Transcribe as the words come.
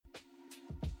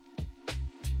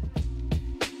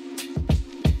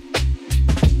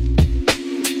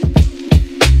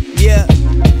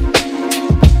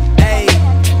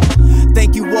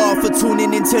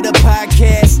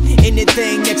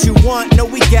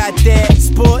got that.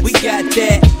 Sports, we got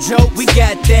that. Joke, we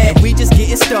got that. And we just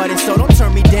getting started, so don't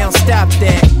turn me down, stop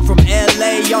that. From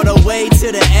LA all the way to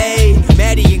the A.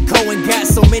 Maddie and Cohen got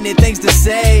so many things to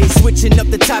say. Switching up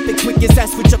the topic quick as I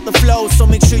switch up the flow. So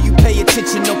make sure you pay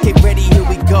attention. Okay, ready, here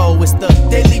we go. It's the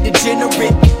Daily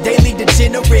Degenerate. Daily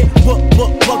Degenerate.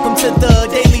 Welcome to the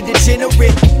Daily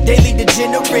Degenerate. Daily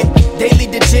Degenerate. Daily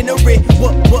Degenerate.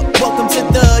 Welcome to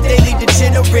the Daily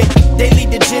Degenerate. Daily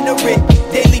Degenerate.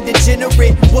 Daily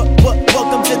Degenerate.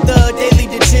 Welcome to the Daily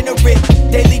Degenerate.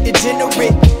 Daily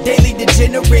Degenerate. Daily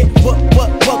Degenerate.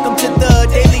 Welcome to the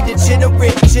Daily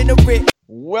Degenerate.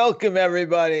 Welcome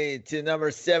everybody to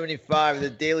number 75 of the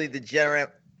Daily Degenerate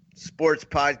Sports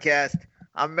Podcast.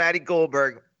 I'm Matty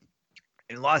Goldberg.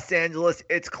 In Los Angeles,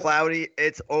 it's cloudy,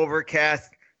 it's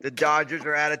overcast. The Dodgers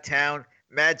are out of town.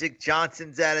 Magic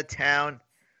Johnson's out of town.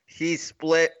 He's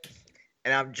split.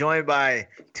 And I'm joined by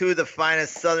two of the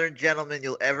finest Southern gentlemen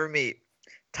you'll ever meet.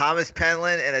 Thomas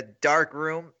Penland in a dark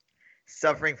room,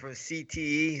 suffering from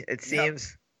CTE, it seems.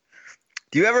 Yep.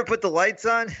 Do you ever put the lights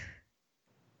on?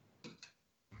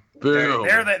 Boom.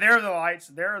 There are the lights.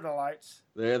 There are the lights.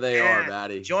 There they are,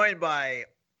 Matty. Joined by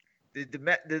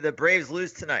the Braves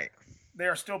lose tonight. They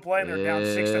are still playing. They're down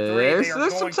 6-3.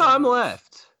 There's some time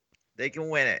left. They can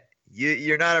win it.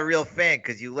 You're not a real fan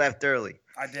because you left early.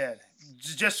 I did.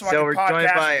 Just so I can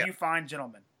podcast with you fine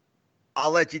gentlemen.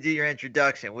 I'll let you do your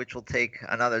introduction, which will take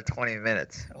another 20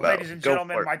 minutes. Ladies and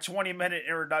gentlemen, my 20-minute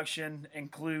introduction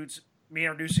includes me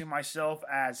introducing myself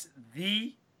as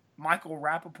the Michael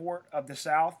Rappaport of the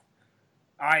South.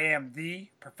 I am the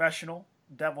professional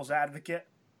devil's advocate.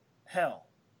 Hell,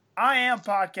 I am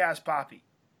Podcast Poppy.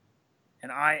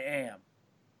 And I am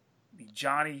the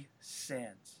Johnny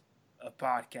Sins of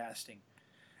podcasting.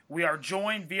 We are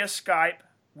joined via Skype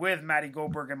with Matty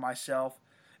Goldberg and myself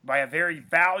by a very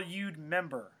valued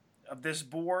member of this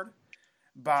board,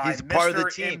 by He's part of the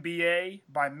Mr. team. NBA,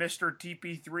 by Mr.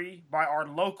 TP3, by our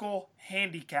local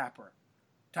handicapper,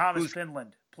 Thomas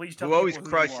Penland. Please tell who always who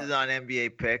crushes on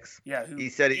NBA picks. Yeah, who he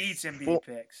said eats NBA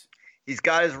picks. He's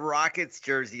got his Rockets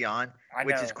jersey on,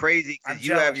 which is crazy because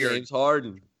you have your James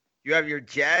Harden. You have your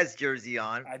Jazz jersey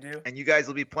on. I do. And you guys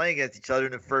will be playing against each other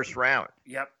in the first round.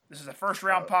 Yep. This is a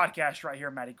first-round podcast right here,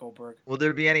 Matty Goldberg. Will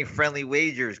there be any friendly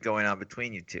wagers going on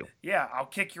between you two? Yeah, I'll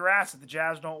kick your ass if the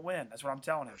Jazz don't win. That's what I'm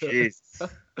telling him.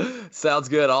 Jeez. Sounds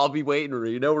good. I'll be waiting for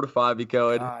you. You know where to find me,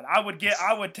 Cohen. I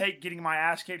would take getting my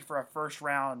ass kicked for a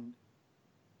first-round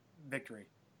victory.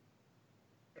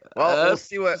 Well, we'll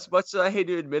see what. As much as I hate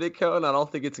to admit it, Cohen, I don't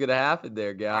think it's gonna happen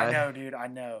there, guy. I know, dude. I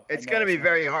know. It's gonna be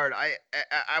very hard.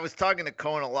 I was talking to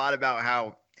Cohen a lot about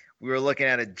how we were looking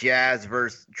at a Jazz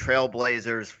versus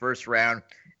Trailblazers first round,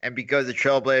 and because the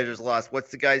Trailblazers lost,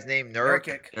 what's the guy's name?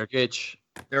 Nurkic.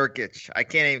 I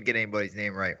can't even get anybody's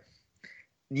name right.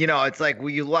 You know, it's like,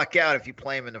 you luck out if you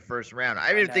play him in the first round.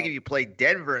 I even think if you play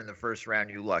Denver in the first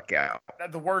round, you luck out.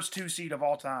 The worst 2 seed of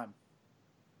all time.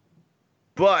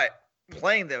 But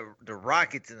playing the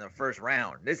Rockets in the first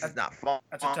round, this is not fun.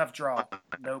 That's a tough draw.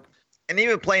 Nope. And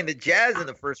even playing the Jazz in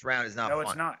the first round is not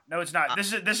fun. No, it's not.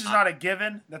 This is not a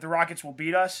given that the Rockets will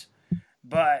beat us.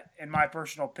 But in my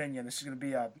personal opinion, this is going to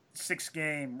be a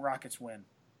 6-game Rockets win.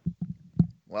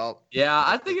 Well, yeah,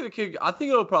 I think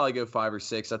it'll probably go 5 or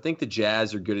 6. I think the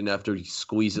Jazz are good enough to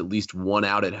squeeze at least one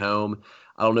out at home.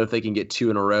 I don't know if they can get 2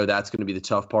 in a row. That's going to be the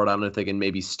tough part. I don't know if they can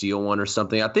maybe steal one or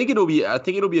something. I think it'll be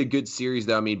a good series,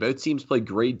 though. I mean, both teams play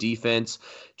great defense.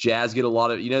 Jazz get a lot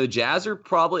of, the Jazz are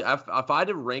probably, if I had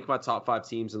to rank my top 5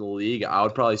 teams in the league, I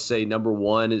would probably say number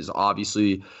 1 is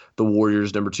obviously the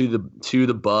Warriors, number 2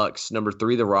 the Bucks, number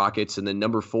 3 the Rockets, and then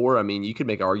number 4, I mean, you could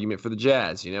make an argument for the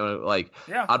Jazz.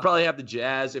 I'd probably have the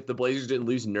Jazz. If the Blazers didn't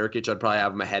lose Nurkic, I'd probably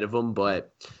have them ahead of them,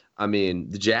 but I mean,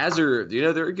 the Jazz are,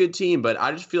 they're a good team, but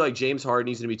I just feel like James Harden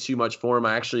needs to be too much for him.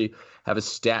 I actually have a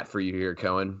stat for you here,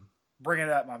 Cohen. Bring it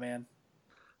up, my man.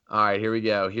 All right, here we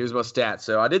go. Here's my stats.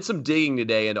 So I did some digging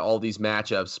today into all these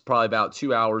matchups, probably about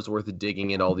 2 hours worth of digging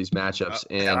into all these matchups.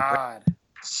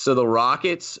 So the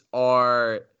Rockets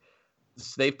are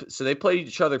 – they played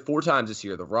each other 4 times this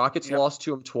year. The Rockets lost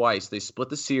to them twice. They split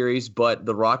the series, but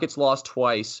the Rockets lost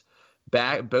twice.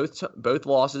 Both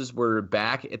losses were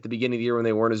back at the beginning of the year when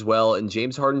they weren't as well, and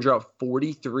James Harden dropped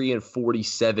 43 and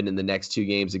 47 in the next 2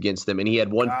 games against them, and he had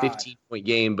one 15-point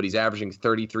game, but he's averaging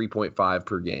 33.5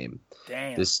 per game.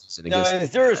 Damn. This season. Now,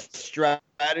 is there a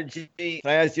strategy? Can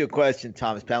I ask you a question,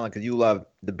 Thomas Penland, because you love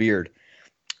the beard?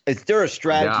 Is there a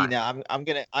strategy now?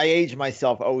 I age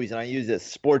myself always, and I use this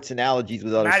sports analogies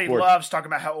with other Matty sports. loves talking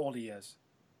about how old he is.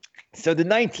 So the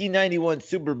 1991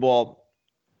 Super Bowl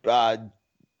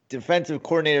defensive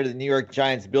coordinator of the New York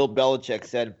Giants, Bill Belichick,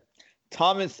 said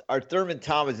Thurman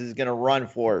Thomas is going to run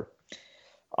for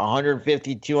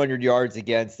 150, 200 yards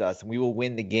against us, and we will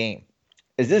win the game.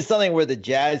 Is this something where the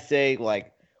Jazz say,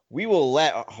 like, we will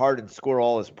let Harden score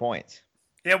all his points?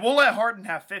 Yeah, we'll let Harden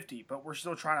have 50, but we're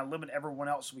still trying to limit everyone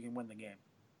else so we can win the game.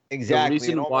 Exactly. The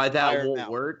reason why that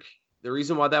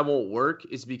won't work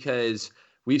is because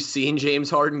we've seen James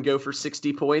Harden go for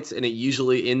 60 points, and it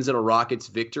usually ends in a Rockets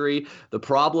victory. The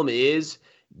problem is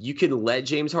you can let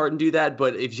James Harden do that,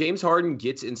 but if James Harden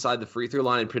gets inside the free throw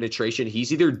line in penetration,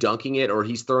 he's either dunking it or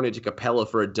he's throwing it to Capella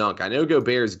for a dunk. I know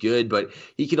Gobert is good, but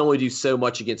he can only do so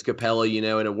much against Capella,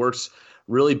 and it works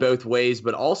really both ways.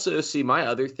 But also, see, my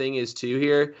other thing is too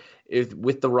here,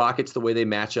 with the Rockets, the way they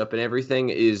match up and everything,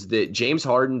 is that James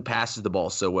Harden passes the ball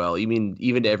so well. Even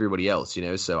to everybody else,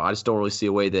 So I just don't really see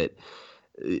a way that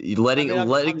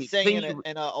I'm saying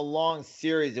in a long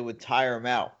series, it would tire him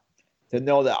out to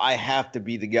know that I have to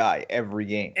be the guy every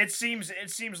game. It seems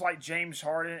like James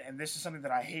Harden, and this is something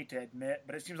that I hate to admit,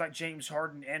 but it seems like James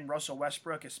Harden and Russell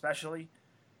Westbrook especially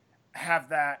have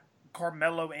that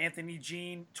Carmelo Anthony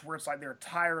gene to where it's like they're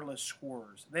tireless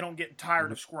scorers. They don't get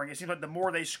tired of scoring. It seems like the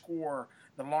more they score,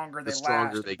 the longer they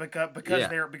last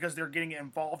because they're getting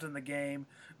involved in the game.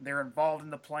 They're involved in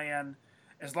the plan.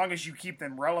 As long as you keep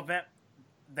them relevant,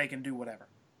 they can do whatever.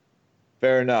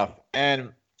 Fair enough.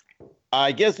 And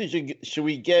I guess should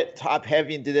we get top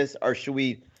heavy into this, or should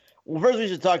we? Well, first we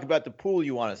should talk about the pool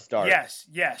you want to start.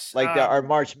 Yes. Like our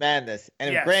March Madness.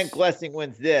 And if Grant Glessing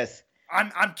wins this,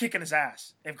 I'm kicking his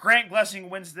ass. If Grant Glessing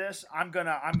wins this, I'm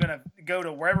gonna go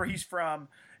to wherever he's from.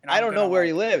 And I don't know where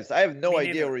he lives. I have no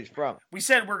idea where he's from. We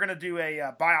said we're gonna do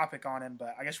a biopic on him,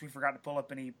 but I guess we forgot to pull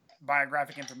up any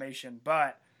biographic information.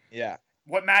 But yeah,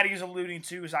 what Maddie is alluding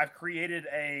to is I've created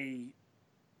a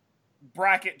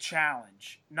bracket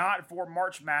challenge, not for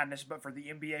March Madness, but for the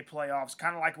NBA playoffs,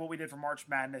 kind of like what we did for March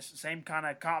Madness, same kind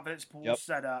of confidence pool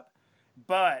setup,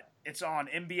 but it's on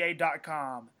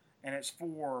NBA.com, and it's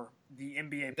for the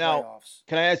NBA playoffs. Now,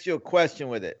 can I ask you a question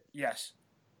with it? Yes.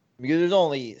 Because there's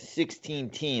only 16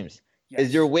 teams. Yes.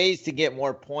 Is there ways to get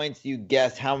more points? You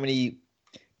guess how many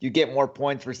you get more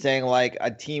points for saying, like, a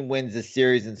team wins the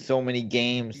series in so many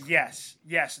games? Yes.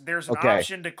 There's an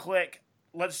option to click.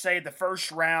 Let's say the first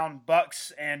round,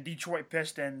 Bucks and Detroit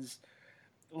Pistons.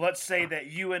 Let's say that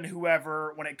you and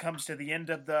whoever, when it comes to the end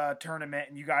of the tournament,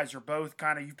 and you guys are both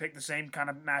you picked the same kind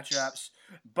of matchups,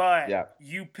 but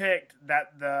you picked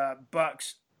that the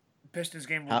Bucks Pistons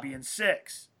game would be in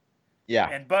 6. Yeah.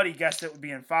 And Buddy guessed it would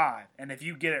be in 5. And if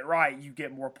you get it right, you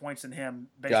get more points than him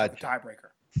based on the tiebreaker.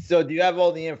 So do you have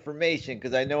all the information?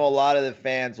 Because I know a lot of the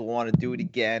fans will want to do it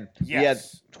again. Yes. We had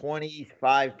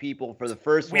 25 people for the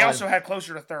first one. We also had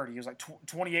closer to 30. It was like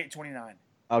 28, 29.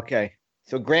 Okay.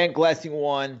 So Grant Glessing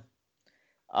won.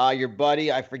 Your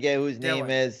buddy, I forget who his name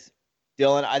is.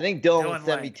 Dylan. I think Dylan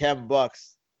sent me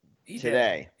 $10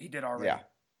 today. He did already. Yeah.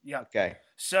 Yeah. Okay.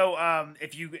 So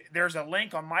there's a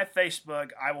link on my Facebook.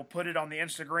 I will put it on the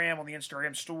Instagram, on the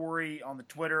Instagram story, on the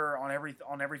Twitter, on every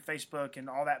Facebook and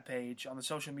all that page, on the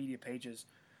social media pages.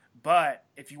 But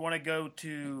if you want to go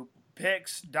to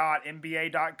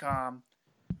picks.nba.com,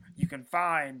 you can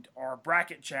find our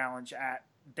bracket challenge at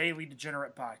Daily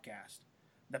Degenerate Podcast.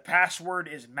 The password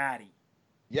is Matty.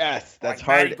 Yes, that's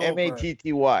hard. Matty.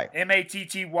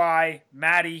 Matty,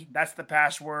 Matty. That's the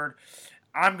password.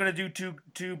 I'm going to do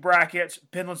two brackets.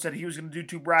 Penland said he was going to do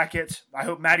 2 brackets. I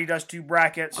hope Matty does 2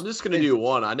 brackets. I'm just going to do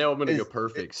 1. I know I'm going to go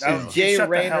perfect. So. Is Jay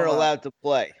Rayner allowed to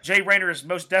play? Jay Rayner is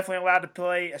most definitely allowed to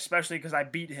play, especially because I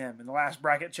beat him in the last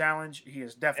bracket challenge. He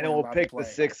is definitely allowed to play. And we'll pick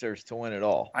the Sixers to win it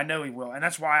all. I know he will. And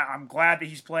that's why I'm glad that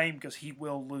he's playing, because he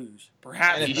will lose.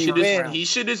 Perhaps he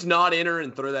should just not enter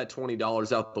and throw that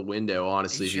 $20 out the window,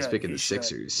 honestly, if he's picking the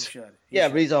Sixers. He should.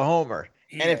 But he's a homer.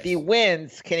 If he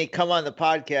wins, can he come on the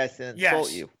podcast and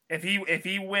insult you? If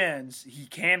he wins, he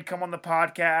can come on the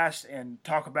podcast and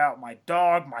talk about my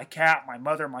dog, my cat, my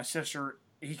mother, my sister.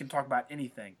 He can talk about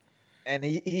anything. And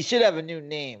he should have a new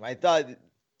name. I thought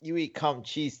You Eat Cum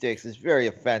Cheesesteaks is very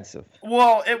offensive.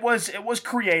 Well, it was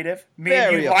creative. Me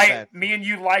and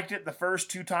you liked it the first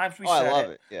 2 times we said it. I love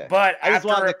it. Yeah. But I just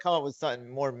wanted to come up with something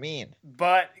more mean.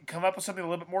 But come up with something a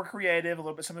little bit more creative, a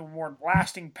little bit something with more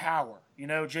lasting power.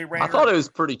 Jay Rayner. I thought it was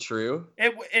pretty true.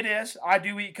 It is. I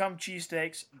do eat cum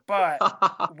cheesesteaks, but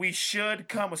we should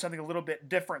come with something a little bit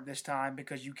different this time,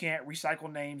 because you can't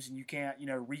recycle names and you can't,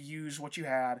 reuse what you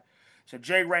had. So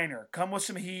Jay Rayner, come with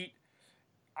some heat.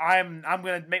 I'm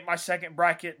gonna make my second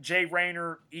bracket. Jay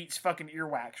Rayner eats fucking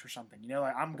earwax or something.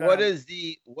 I'm gonna. What is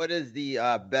the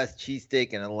best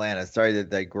cheesesteak in Atlanta? Sorry to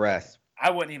digress. I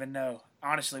wouldn't even know,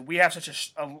 honestly. We have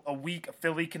such a weak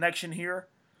Philly connection here.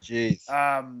 Jeez.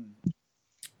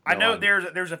 I know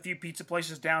there's a few pizza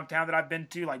places downtown that I've been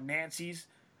to, like Nancy's.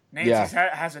 Nancy's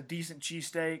has a decent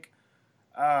cheesesteak.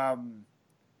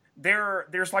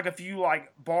 There's like a few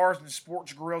like bars and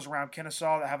sports grills around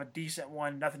Kennesaw that have a decent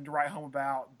one. Nothing to write home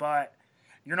about, but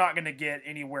you're not going to get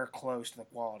anywhere close to the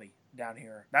quality down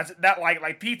here. That's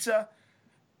like pizza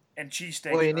and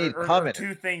cheesesteak are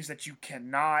two things that you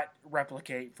cannot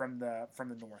replicate from the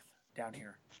north down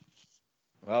here.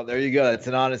 Well, there you go. That's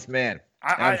an honest man.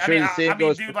 I'm sure the same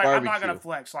goes for barbecue. I'm not going to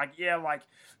flex. Like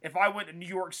if I went to New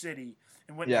York City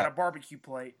and went and got a barbecue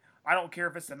plate, I don't care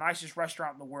if it's the nicest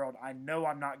restaurant in the world. I know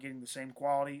I'm not getting the same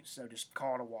quality, so just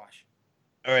call it a wash.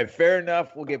 All right, fair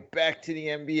enough. We'll get back to the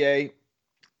NBA.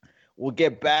 We'll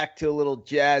get back to a little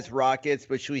Jazz Rockets,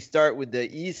 but should we start with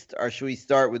the East or should we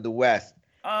start with the West?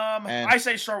 I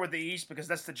say start with the East because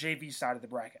that's the JV side of the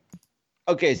bracket.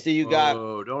 Okay, so you got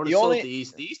don't insult the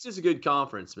East. The East is a good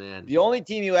conference, man. The only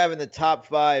team you have in the top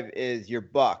 5 is your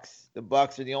Bucks. The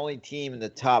Bucks are the only team in the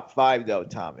top 5, though,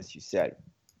 Thomas, you said.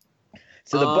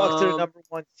 So the Bucks are the number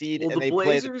 1 seed, and they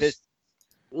play the Pistons.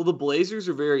 Well, the Blazers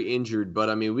are very injured, but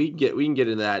I mean, we can get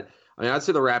into that. I mean, I'd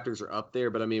say the Raptors are up there,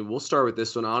 but I mean, we'll start with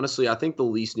this one. Honestly, I think the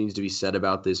least needs to be said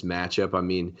about this matchup. I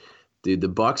mean, dude, the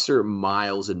Bucks are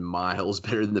miles and miles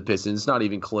better than the Pistons. It's not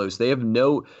even close. They have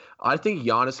no. I think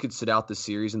Giannis could sit out the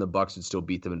series, and the Bucks would still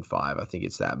beat them in 5. I think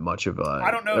it's that much of a. I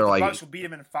don't know if the Bucks would beat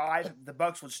them in 5. The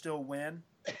Bucks would still win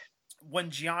when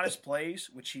Giannis plays,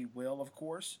 which he will, of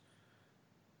course.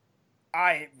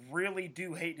 I really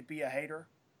do hate to be a hater,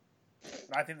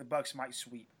 but I think the Bucks might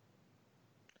sweep.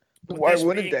 Why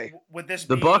wouldn't they?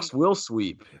 The Bucks will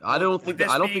sweep. I don't think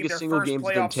a single game's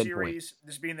been 10 points.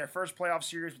 This being their first playoff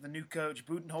series with a new coach,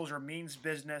 Budenholzer means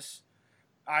business.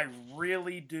 I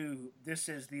really do. This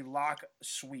is the lock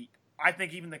sweep. I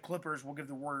think even the Clippers will give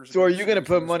the Warriors. So are you going to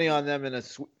put money on them in a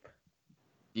sweep?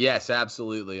 Yes,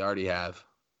 absolutely. I already have.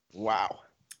 Wow.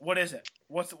 What is it?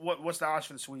 What's the odds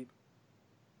for the sweep?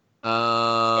 Like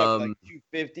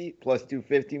 250 plus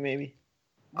 250 maybe.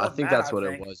 I think that's what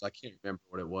it was. I can't remember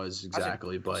what it was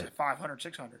exactly, but 500,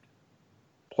 600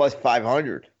 plus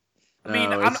 500. I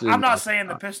mean, I'm not saying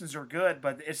the Pistons are good,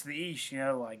 but it's the East,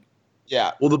 like.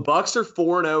 Yeah. Well, the Bucks are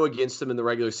 4-0 against them in the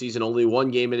regular season. Only one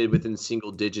game ended within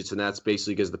single digits, and that's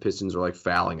basically because the Pistons were like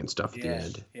fouling and stuff at the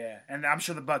end. Yeah, and I'm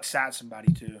sure the Bucks sat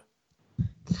somebody too.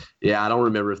 Yeah, I don't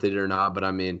remember if they did or not, but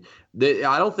I mean,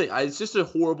 I don't think it's just a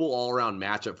horrible all-around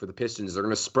matchup for the Pistons. They're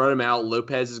going to spread them out.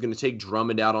 Lopez is going to take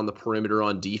Drummond out on the perimeter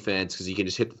on defense because he can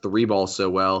just hit the 3-ball so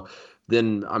well.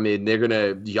 Then, I mean, they're going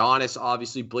to Giannis.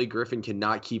 Obviously, Blake Griffin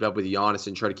cannot keep up with Giannis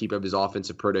and try to keep up his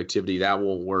offensive productivity. That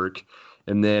won't work.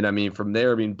 And then, I mean, from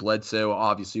there, I mean, Bledsoe,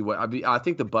 obviously, I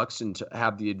think the Bucks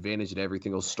have the advantage at every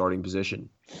single starting position.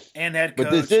 And head coach.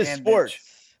 But this is sports. Bench.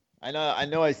 I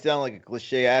know I sound like a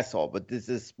cliche asshole, but this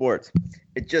is sports.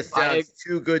 It just sounds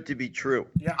too good to be true.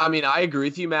 Yeah. I mean, I agree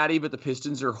with you, Matty, but the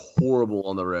Pistons are horrible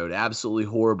on the road. Absolutely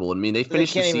horrible. I mean, they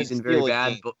finished the season very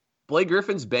bad. But Blake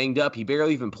Griffin's banged up. He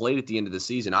barely even played at the end of the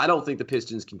season. I don't think the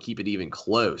Pistons can keep it even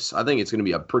close. I think it's going to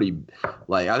be I think it's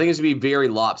going to be a very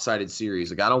lopsided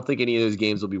series. I don't think any of those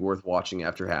games will be worth watching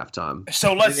after halftime.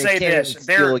 So let's say this.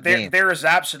 There is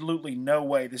absolutely no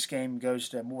way this game goes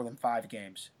to more than 5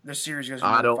 games. This series goes to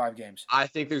more than 5 games. I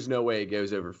think there's no way it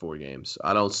goes over 4 games.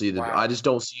 I don't see I just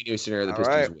don't see any scenario the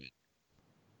Pistons win.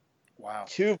 Wow.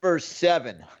 2 versus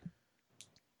 7.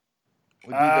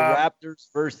 Would be the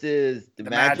Raptors versus the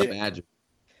Magic.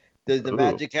 Does the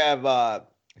Magic have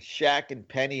Shaq and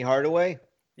Penny Hardaway?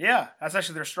 Yeah, that's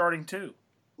actually their starting 2.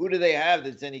 Who do they have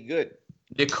that's any good?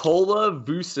 Nikola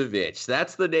Vucevic.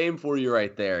 That's the name for you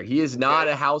right there. He is not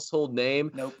a household name,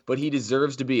 but he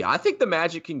deserves to be. I think the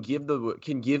Magic can give the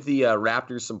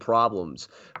Raptors some problems.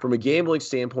 From a gambling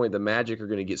standpoint, the Magic are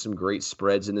going to get some great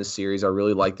spreads in this series. I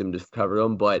really like them to cover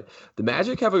them, but the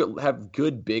Magic have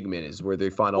good big men is where they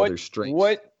find all their strengths.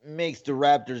 What makes the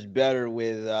Raptors better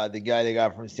with the guy they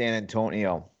got from San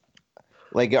Antonio?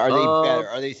 Like, are they better?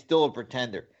 Are they still a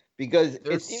pretender? Because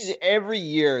it seems every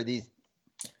year these.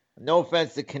 No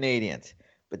offense to Canadians,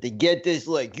 but they get this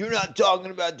like, you're not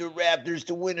talking about the Raptors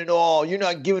to win it all. You're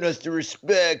not giving us the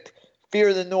respect.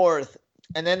 Fear the North.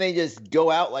 And then they just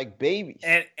go out like babies.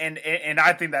 And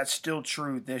I think that's still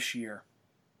true this year.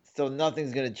 So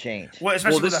nothing's going to change. Well,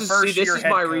 especially with the first year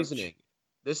head coach. Reasoning.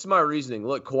 This is my reasoning.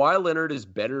 Look, Kawhi Leonard is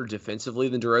better defensively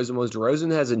than DeRozan was.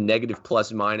 DeRozan has a negative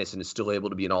plus minus and is still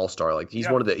able to be an all-star. Like he's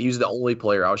the only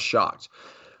player. I was shocked.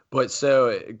 But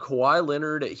so Kawhi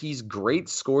Leonard, he's great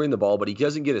scoring the ball, but he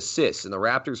doesn't get assists. And the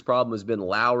Raptors' problem has been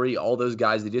Lowry, all those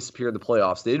guys, they disappear in the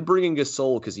playoffs. They did bring in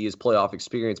Gasol because he has playoff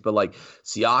experience, but like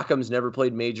Siakam's never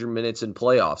played major minutes in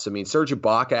playoffs. I mean, Serge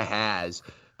Ibaka has,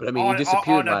 But I mean, he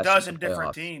disappeared on a last dozen year in the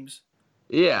different playoffs. teams.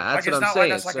 Yeah, that's Like, what it's I'm not saying.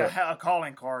 like that's like a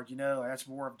calling card, That's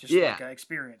more of just like an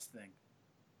experience thing.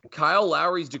 Kyle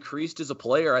Lowry's decreased as a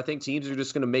player. I think teams are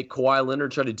just going to make Kawhi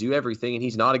Leonard try to do everything, and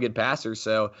he's not a good passer.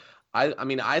 So, I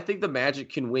mean, I think the Magic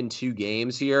can win 2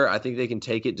 games here. I think they can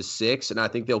take it to 6, and I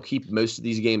think they'll keep most of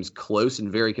these games close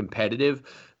and very competitive.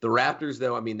 The Raptors,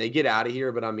 though, I mean, they get out of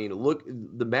here, but I mean, look,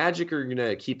 the Magic are going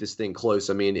to keep this thing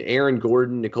close. I mean, Aaron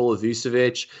Gordon, Nikola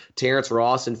Vucevic, Terrence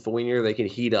Ross, and Fournier, they can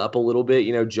heat up a little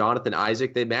bit. Jonathan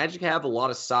Isaac. The Magic have a lot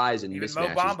of size and even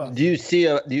mismatches. Mo Bamba. Do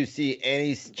you see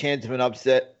any chance of an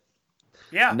upset?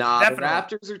 Yeah, Nah, definitely. the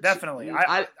Raptors are definitely.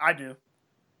 I do.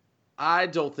 I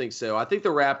don't think so. I think the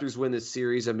Raptors win this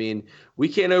series. I mean, we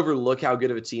can't overlook how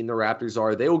good of a team the Raptors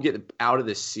are. They will get out of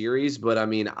this series, but I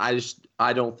mean, I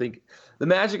don't think the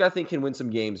Magic, I think, can win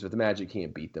some games, but the Magic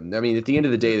can't beat them. I mean, at the end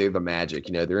of the day, they're the Magic.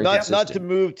 They're inconsistent. Not to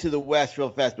move to the West real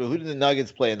fast, but who did the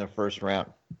Nuggets play in the first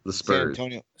round? The Spurs. San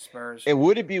Antonio. Spurs.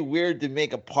 Would it be weird to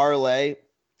make a parlay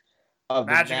of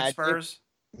Magic the and Magic? Spurs?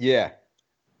 Yeah.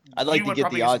 I'd like to get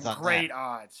the odds on that. Great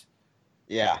odds.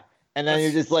 Yeah. And then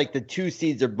you're just like, the 2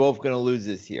 seeds are both going to lose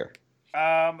this year.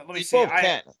 Let me see. Both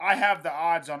can. I have the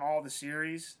odds on all the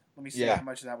series. Let me see Yeah. how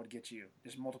much that would get you.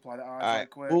 Just multiply the odds All real right.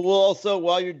 quick. Well, we'll also,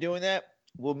 while you're doing that,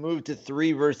 we'll move to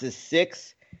 3 versus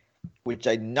 6, which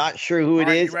I'm not sure who it All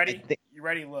right, is. You ready? You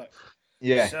ready? Look.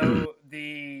 Yeah. So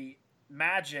the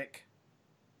Magic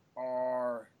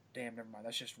are never mind.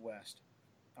 That's just West.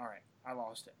 All right, I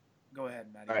lost it. Go ahead,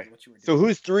 Maddie. All right. What you were doing. So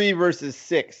who's 3 versus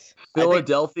 6?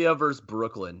 Philadelphia versus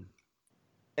Brooklyn.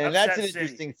 And that's an Upset City.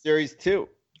 interesting series too.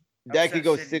 That Upset could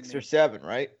go City, 6 or maybe. 7,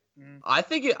 right?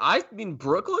 I mean,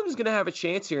 Brooklyn is going to have a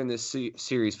chance here in this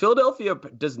series. Philadelphia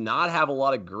does not have a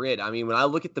lot of grit. I mean, when I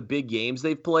look at the big games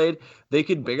they've played, they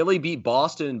could barely beat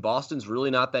Boston, and Boston's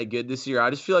really not that good this year. I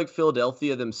just feel like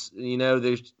Philadelphia, there's.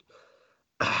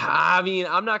 I mean,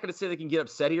 I'm not going to say they can get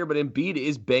upset here, but Embiid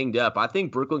is banged up. I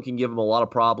think Brooklyn can give them a lot of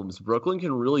problems. Brooklyn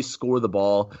can really score the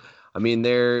ball. I mean,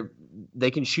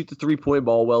 they can shoot the 3-point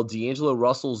ball well. D'Angelo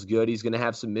Russell's good. He's going to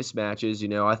have some mismatches.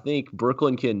 I think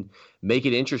Brooklyn can make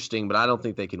it interesting, but I don't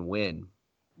think they can win.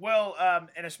 Well,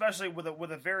 and especially with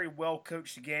a very well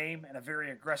coached game and a very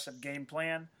aggressive game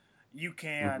plan, you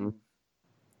can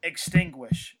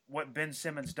extinguish what Ben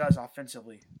Simmons does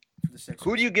offensively for the Sixers.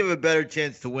 Who do you give a better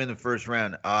chance to win the first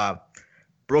round?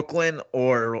 Brooklyn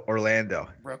or Orlando?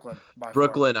 Brooklyn. By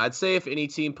Brooklyn. I'd say if any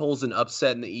team pulls an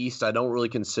upset in the East, I don't really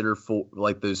consider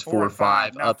those 4 or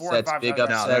 5 No, 4 and upsets 5 big no,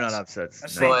 upsets. No, they're not upsets.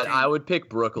 That's No. But team. I would pick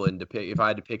Brooklyn to pick if I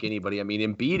had to pick anybody. I mean,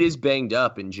 Embiid is banged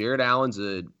up, and Jared Allen's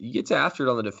he gets after it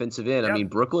on the defensive end. Yep. I mean,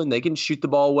 Brooklyn, they can shoot the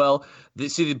ball well.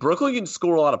 Brooklyn can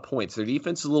score a lot of points. Their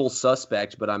defense is a little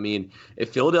suspect, but I mean,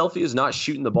 if Philadelphia is not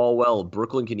shooting the ball well,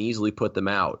 Brooklyn can easily put them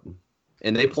out,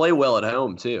 and they play well at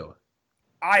home too.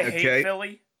 I hate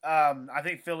Philly. I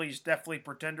think Philly's definitely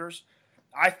pretenders.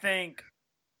 I think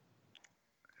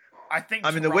I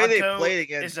mean, the way they played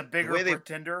against is a bigger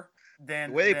pretender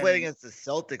than the way they played against the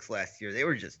Celtics last year. They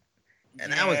were just,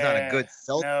 and that was not a good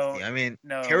Celtics team. I mean,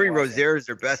 Terry Rozier is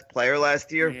their best player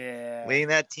last year. Yeah, leading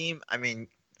that team. I mean,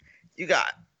 you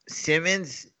got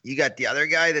Simmons, you got the other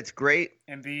guy that's great,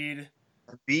 Embiid,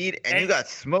 and you got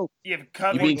Smoke. You have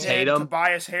Covington,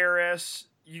 Tobias Harris.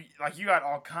 You got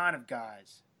all kind of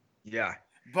guys. Yeah.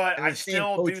 But I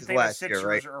still do think the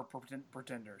Sixers are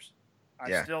pretenders.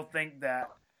 I still think that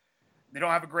they don't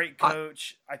have a great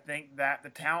coach. I think that the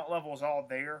talent level is all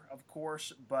there, of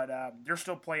course, but they're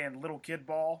still playing little kid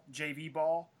ball, JV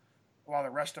ball, while the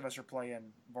rest of us are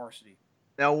playing varsity.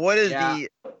 Now, what is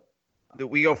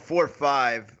we go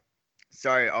 4-5?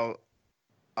 Sorry,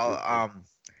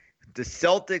 the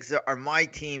Celtics are my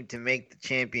team to make the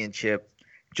championship.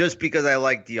 Just because I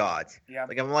like the odds. Yeah.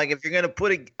 I'm like, if you're going to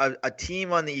put a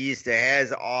team on the East that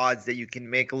has odds that you can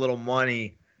make a little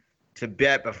money to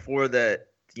bet before the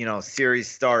series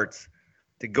starts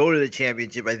to go to the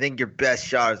championship, I think your best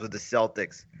shot is with the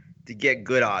Celtics to get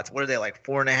good odds. What are they, like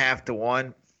 4.5 to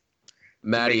 1?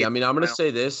 Maddie, I mean, I'm going to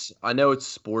say this. I know it's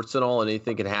sports and all and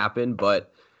anything can happen,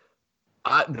 but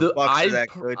I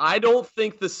don't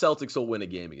think the Celtics will win a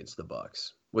game against the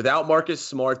Bucks. Without Marcus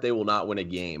Smart, they will not win a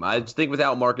game. I think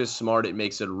without Marcus Smart, it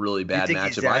makes it a really bad matchup.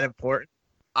 He's that important?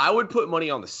 I would put money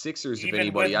on the Sixers if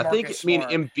anybody.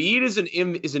 Embiid is an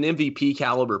MVP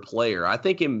caliber player. I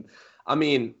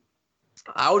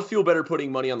would feel better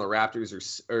putting money on the Raptors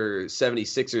or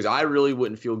 76ers. I really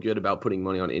wouldn't feel good about putting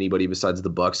money on anybody besides the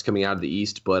Bucks coming out of the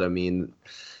East. But I think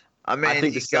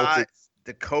the Celtics,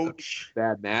 the coach,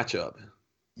 bad matchup.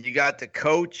 You got the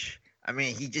coach. I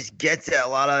mean, he just gets at a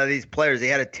lot of these players. They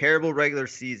had a terrible regular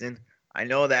season. I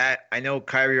know that. I know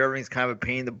Kyrie Irving's kind of a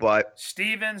pain in the butt.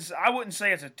 Stevens, I wouldn't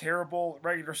say it's a terrible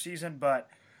regular season, but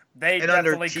they And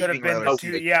definitely could have underachieving been the regular two.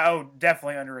 season. Yeah,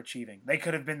 definitely underachieving. They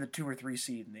could have been the 2 or 3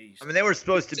 seed in the East. I mean, they were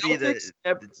supposed to be the team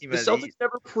The of the Celtics East.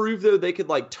 never proved though they could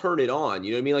like turn it on.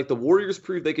 You know what I mean? Like the Warriors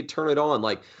proved they could turn it on.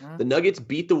 Like the Nuggets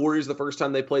beat the Warriors the first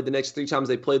time they played. The next 3 times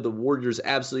they played, the Warriors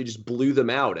absolutely just blew them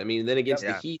out. I mean, then against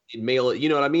the Heat, they'd mail it. You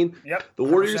know what I mean? Yep. The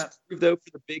Warriors proved though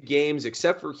for the big games,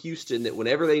 except for Houston, that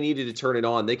whenever they needed to turn it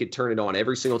on, they could turn it on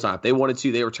every single time. If they wanted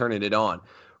to, they were turning it on.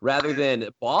 Rather than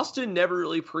Boston never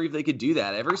really proved they could do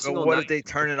that every single But what night. if they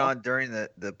turn it on during the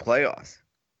playoffs?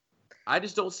 I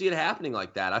just don't see it happening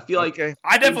like that. I feel like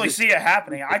I definitely see it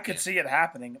happening. I could see it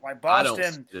happening. Like I don't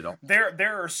Boston, see it at all.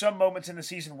 there are some moments in the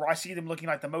season where I see them looking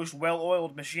like the most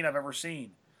well-oiled machine I've ever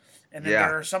seen. And then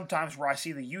there are some times where I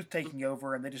see the youth taking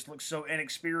over and they just look so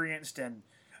inexperienced and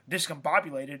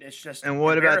discombobulated. It's just And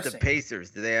what about the embarrassing.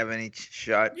 Pacers? Do they have any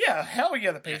shot? Yeah, hell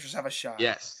yeah, the Pacers have a shot.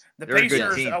 Yes. The They're a good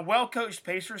Pacers, team. a well-coached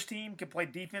Pacers team can play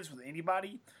defense with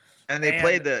anybody. And they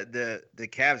played the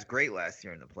Cavs great last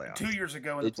year in the playoffs. 2 years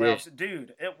ago in the They did. playoffs.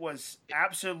 Dude, it was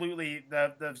absolutely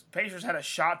the Pacers had a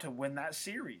shot to win that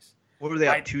series. What were they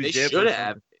Like, up 2 They zip? should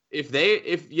have. If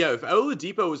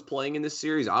Oladipo was playing in this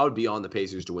series, I would be on the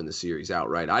Pacers to win the series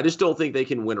outright. I just don't think they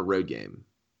can win a road game.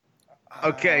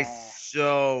 Okay,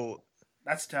 so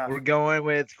That's tough. we're going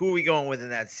with who are we going with in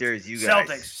that series? You guys.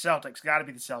 Celtics, got to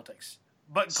be the Celtics.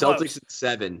 But Celtics close. at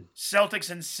 7.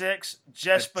 Celtics in 6,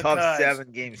 just A because. tough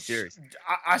 7-game series.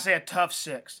 I say a tough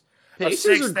 6. Pacers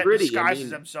a 6 are that gritty.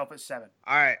 disguises himself at 7.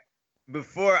 All right.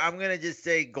 Before I'm gonna just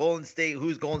say Golden State.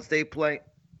 Who's Golden State play?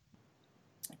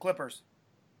 Clippers.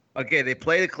 Okay, they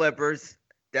play the Clippers.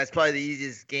 That's probably the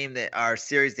easiest game that our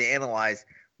series to analyze.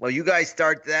 Well, you guys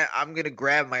start that. I'm gonna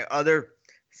grab my other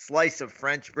slice of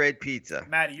French bread pizza.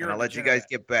 Matty, you're and I'll a let you guys degenerate.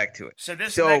 get back to it. So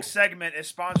this So- next segment is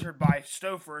sponsored by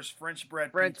Stouffer's French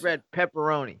bread French pizza. bread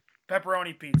pepperoni.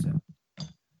 Pepperoni pizza.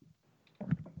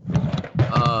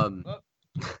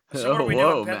 So what are we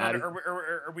Whoa, doing? Matty.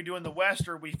 Are we doing the West,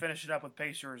 or are we finish it up with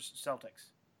Pacers Celtics?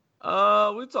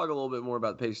 We'll talk a little bit more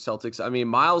about the Pacers Celtics. I mean,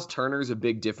 Miles Turner's a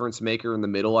big difference maker in the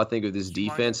middle, I think, of this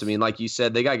defense. I mean, like you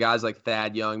said, they got guys like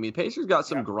Thad Young. I mean, Pacers got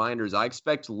some grinders. I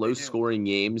expect low-scoring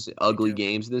games, ugly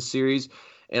games in this series.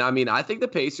 And, I mean, I think the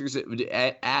Pacers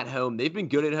at home, they've been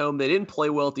good at home. They didn't play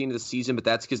well at the end of the season, but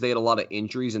that's because they had a lot of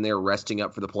injuries and they were resting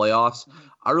up for the playoffs.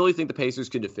 I really think the Pacers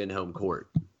can defend home court.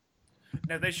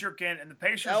 No, they sure can. And the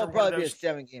Pacers That are will one of probably be a those.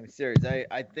 7-game series.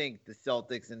 I think the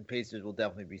Celtics and Pacers will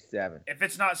definitely be 7. If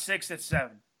it's not 6, it's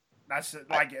 7. That's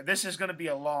like this is going to be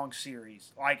a long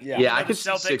series. Like Yeah, I the could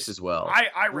see 6 as well.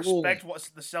 I respect what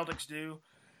the Celtics do.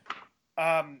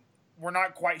 We're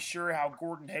not quite sure how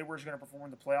Gordon Hayward's going to perform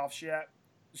in the playoffs yet.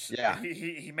 Yeah.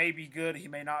 He may be good. He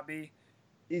may not be.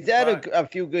 He's had a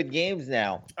few good games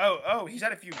now. Oh, he's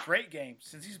had a few great games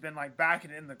since he's been like back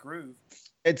and in the groove.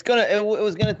 It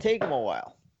was gonna take him a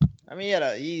while. I mean,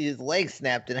 his leg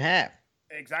snapped in half.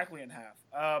 Exactly in half.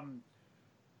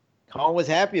 Colin was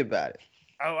happy about it.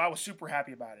 Oh, I was super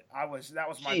happy about it. That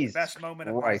was my Jesus best moment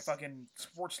of my Christ. fucking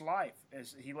sports life.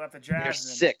 Is he left the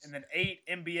Jazz and then 8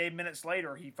 NBA minutes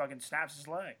later he fucking snaps his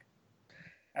leg.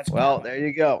 That's Well, karma. there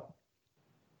you go.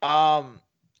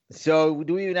 So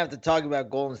do we even have to talk about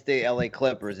Golden State LA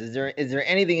Clippers? Is there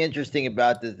anything interesting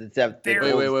about this except that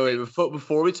Wait.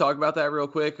 Before we talk about that real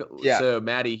quick, Yeah. So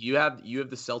Maddie, you have the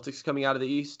Celtics coming out of the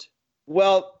East?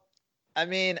 Well, I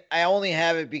mean, I only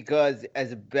have it because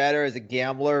as a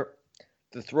gambler,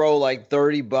 to throw like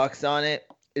 $30 on it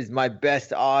is my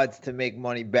best odds to make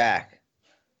money back.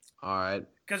 All right.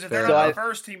 Because if Fair they're not enough. the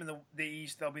first team in the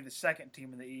East, they'll be the second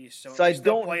team in the East. So, So I they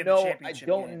still don't play know. The I championship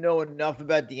don't game. know enough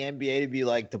about the NBA to be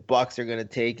like the Bucks are going to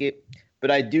take it,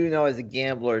 but I do know as a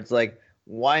gambler, it's like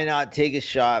why not take a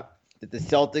shot that the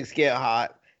Celtics get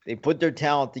hot, they put their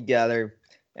talent together,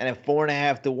 and at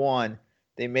 4.5 to 1,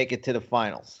 they make it to the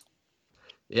finals.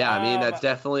 Yeah, I mean that's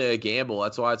definitely a gamble.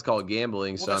 That's why it's called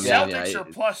gambling. Well, So the I mean, Celtics are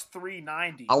plus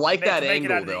 390. I like to that make it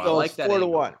out angle of the though. East. I So like it's that 4 to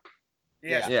angle. 1.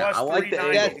 Yeah, it's Yeah, plus I like that.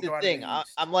 390 That's to the go out of thing. the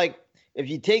East. I'm like, if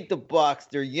you take the Bucks,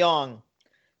 they're young.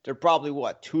 They're probably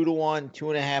 2 to 1,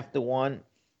 2.5 to 1.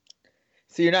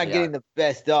 So you're not Yeah. getting the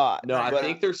best odds. No, I but-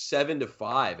 think they're 7 to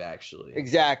 5 actually.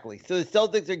 Exactly. So the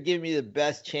Celtics are giving me the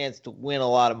best chance to win a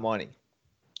lot of money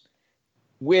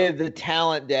with the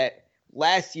talent that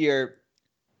last year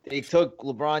they took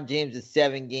LeBron James to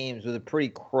 7 games with a pretty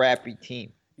crappy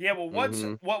team. Yeah, well,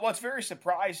 what's very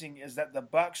surprising is that the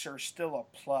Bucks are still a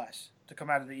plus to come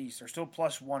out of the East. They're still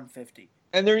plus 150.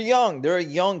 And they're young. They're a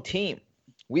young team.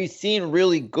 We've seen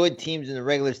really good teams in the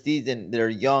regular season that are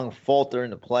young falter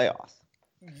in the playoffs.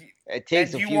 It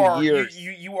takes And a few years.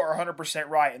 You are 100%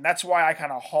 right, and that's why I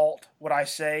kind of halt what I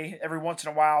say every once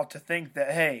in a while to think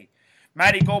that, hey,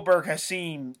 Matty Goldberg has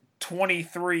seen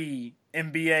 23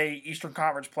 NBA Eastern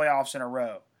Conference playoffs in a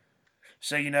row.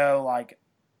 So, like,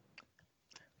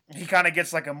 he kind of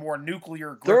gets like a more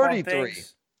nuclear grip on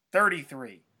things.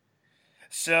 33.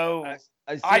 So,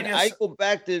 I go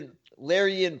back to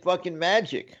Larry and fucking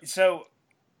Magic. So,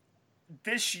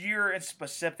 this year in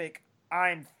specific,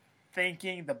 I'm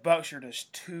thinking the Bucks are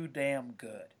just too damn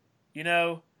good.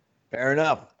 Fair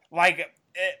enough. Like,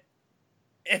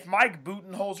 if Mike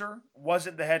Budenholzer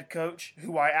wasn't the head coach,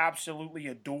 who I absolutely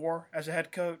adore as a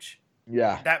head coach,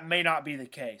 that may not be the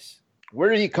case. Where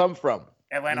did he come from?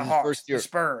 Atlanta Hawks, the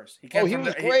Spurs. He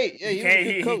was great.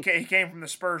 He came from the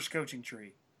Spurs coaching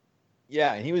tree.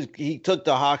 Yeah, and he took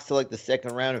the Hawks to like the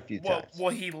second round a few times. Well,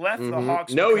 he left the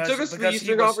Hawks. No, he took us to the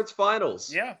Eastern Conference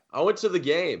Finals. Yeah, I went to the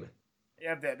game.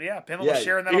 Yeah, Pimble was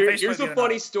sharing that on Facebook. Here's a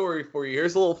funny story for you.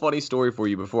 Here's a little funny story for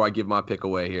you before I give my pick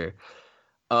away here.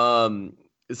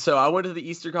 So I went to the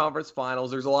Eastern Conference Finals.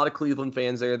 There's a lot of Cleveland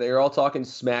fans there. They were all talking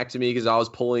smack to me because I was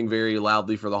pulling very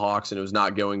loudly for the Hawks and it was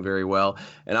not going very well.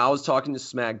 And I was talking to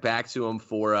smack back to them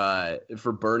for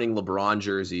burning LeBron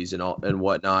jerseys and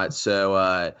whatnot.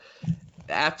 So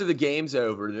after the game's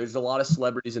over, there's a lot of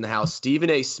celebrities in the house. Stephen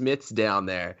A. Smith's down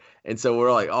there. And so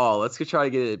we're like, oh, let's go try to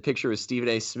get a picture with Stephen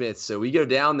A. Smith. So we go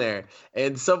down there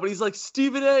and somebody's like,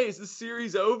 Stephen A., is the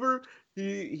series over?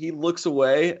 He looks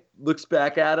away, looks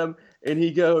back at him, and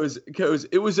he goes, it was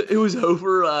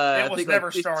over. It was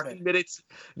never started. Minutes.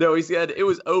 No, he said it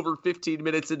was over 15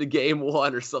 minutes into game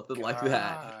one or something like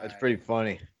that. That's pretty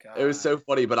funny. God. It was so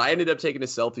funny, but I ended up taking a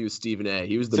selfie with Stephen A.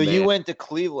 He was the man. So you went to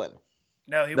Cleveland?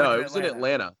 No, it was in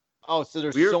Atlanta. Oh, so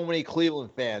there's so many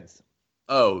Cleveland fans.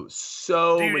 Oh,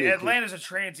 so dude, many. Atlanta's a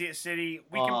transient city.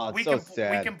 We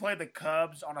can play the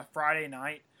Cubs on a Friday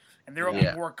night, and there will be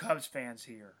more Cubs fans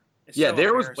here.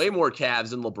 There was way more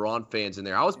Cavs and LeBron fans in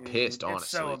there. I was pissed, honestly.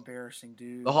 It's so embarrassing,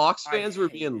 dude. The Hawks fans were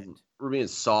being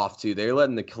soft too. They were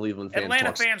letting the Cleveland fans.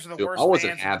 Atlanta fans are the worst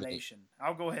fans in the nation.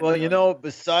 I'll go ahead. Well,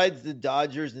 besides the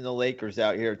Dodgers and the Lakers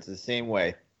out here, it's the same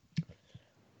way.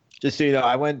 Just so you know,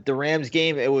 I went the Rams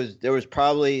game. There was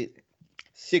probably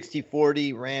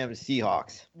 60-40 Rams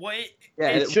Seahawks. Well,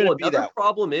 another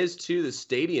problem is too the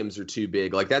stadiums are too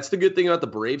big. Like that's the good thing about the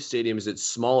Braves stadium is it's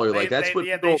smaller. That's what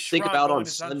people think about on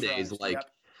Sundays. Like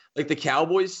the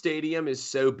Cowboys stadium is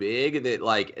so big that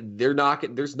like there's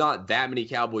not that many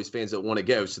Cowboys fans that want to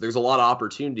go. So there's a lot of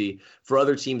opportunity for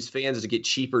other teams' fans to get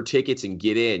cheaper tickets and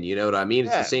get in. You know what I mean?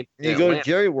 It's the same thing. You go to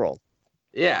Jerry World.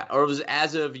 Yeah, or it was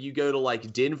as of you go to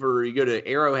like Denver or you go to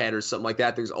Arrowhead or something like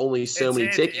that. There's only so many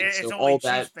tickets. It's so only all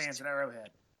Chiefs fans at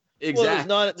Arrowhead. Exactly.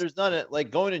 Well, there's not like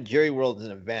going to Jerry World is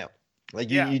an event. Like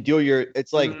you do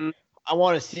it's like I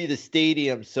want to see the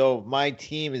stadium, so my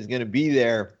team is going to be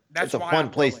there. It's a fun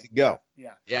place to go.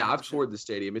 Yeah, I've toured the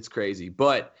stadium. It's crazy.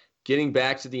 But getting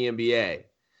back to the NBA,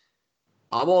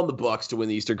 I'm on the Bucks to win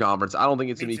the Eastern Conference. I don't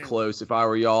think it's gonna be close. If I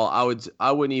were y'all,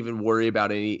 I wouldn't even worry about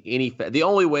any. The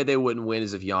only way they wouldn't win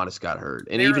is if Giannis got hurt,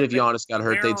 and even if Giannis got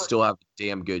hurt, they'd still have a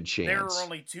damn good chance. There are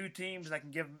only two teams that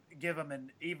can give them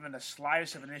even the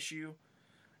slightest of an issue,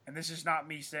 and this is not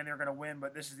me saying they're gonna win,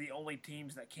 but this is the only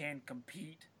teams that can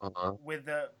compete with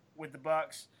the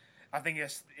Bucks. I think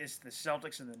it's the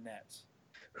Celtics and the Nets.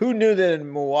 Who knew that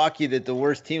in Milwaukee that the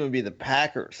worst team would be the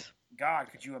Packers? God,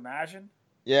 could you imagine?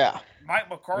 Yeah. Mike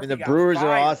McCarthy. The Brewers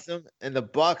are awesome, and the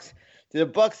Bucks. Do the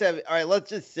Bucks have? All right, let's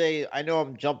just say I know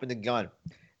I'm jumping the gun,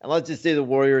 and let's just say the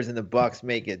Warriors and the Bucks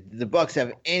make it. Do the Bucks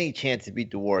have any chance to beat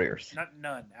the Warriors?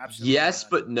 None. Absolutely. Yes,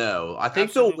 but no. I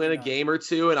think they'll win a game or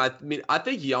two, and I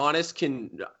think Giannis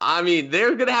can. I mean,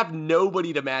 they're gonna have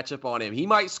nobody to match up on him. He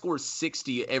might score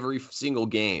 60 every single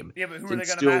game. Yeah, but who are they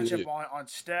gonna match up on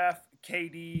Steph,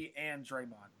 KD, and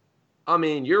Draymond? I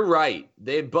mean, you're right.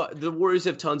 But the Warriors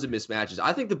have tons of mismatches.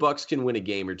 I think the Bucks can win a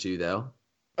game or two, though.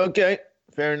 Okay,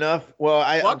 fair enough. Well,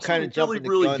 I'm kind of jumping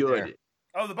really the gun good. There.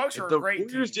 Oh, the Bucks are a great team.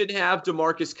 The Warriors didn't have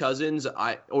DeMarcus Cousins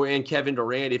and Kevin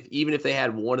Durant. Even if they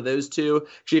had one of those two,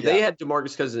 actually, if they had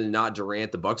DeMarcus Cousins and not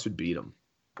Durant, the Bucks would beat them.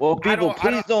 Well, people,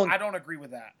 please don't. I don't agree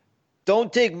with that.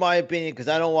 Don't take my opinion because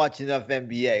I don't watch enough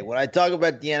NBA. When I talk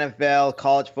about the NFL,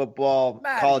 college football,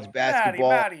 college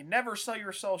basketball, Matty, never sell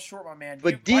yourself short, my man.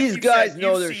 But these guys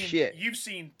know their shit. You've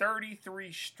seen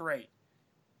 33 straight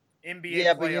NBA playoffs.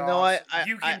 Yeah, but you know what?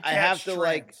 I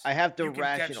have to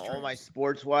ration all my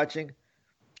sports watching.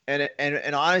 And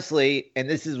honestly, and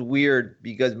this is weird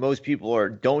because most people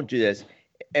don't do this.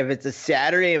 If it's a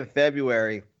Saturday in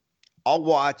February, I'll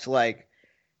watch like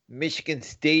Michigan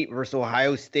State versus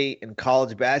Ohio State in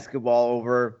college basketball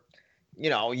over,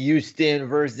 Houston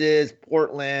versus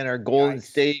Portland or Golden Yikes.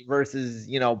 State versus,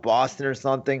 Boston or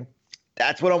something.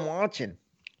 That's what I'm watching.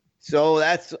 So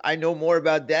I know more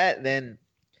about that than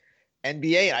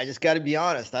NBA. I just got to be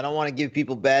honest. I don't want to give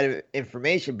people bad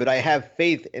information, but I have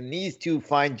faith in these two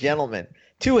fine gentlemen.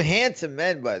 Two handsome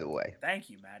men, by the way.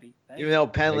 Thank you, Maddie. Even though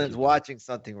Penland's watching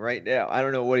something right now. I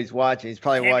don't know what he's watching. He's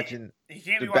probably watching. He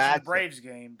can't be The watching the Bachelor. Braves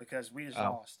game because we just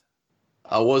lost.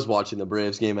 I was watching the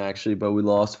Braves game actually, but we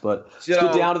lost. But let's So,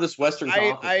 go down to this Western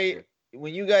Conference.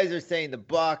 When you guys are saying the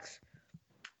Bucks,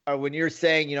 or when you're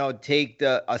saying take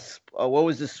what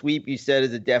was the sweep you said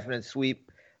is a definite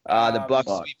sweep? The Bucks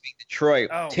sweeping Detroit.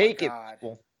 Oh, Take my it, God.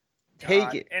 people.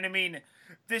 Take it. And I mean,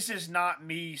 this is not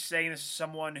me saying this is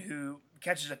someone who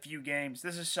catches a few games.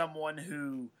 This is someone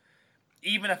who,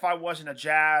 even if I wasn't a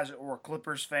Jazz or a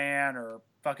Clippers fan or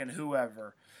fucking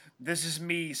whoever, this is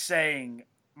me saying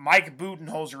Mike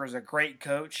Budenholzer is a great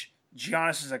coach.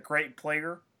 Giannis is a great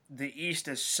player. The East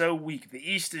is so weak.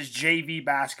 The East is JV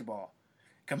basketball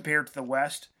compared to the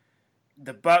West.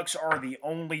 The Bucks are the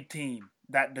only team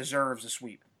that deserves a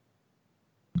sweep.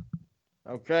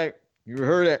 Okay, you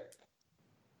heard it.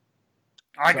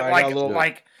 I'm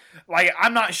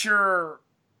not sure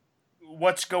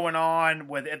what's going on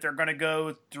with if they're going to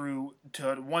go through to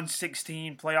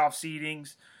 116 playoff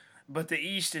seedings, but the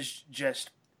East is just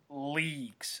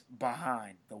leagues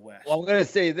behind the West. Well, I'm going to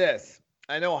say this.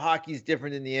 I know hockey's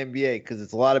different than the NBA because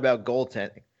it's a lot about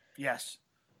goaltending. Yes.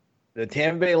 The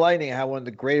Tampa Bay Lightning had one of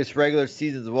the greatest regular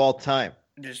seasons of all time.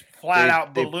 Just flat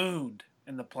out ballooned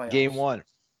in the playoffs. Game one.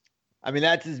 I mean,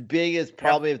 that's as big as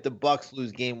probably if the Bucks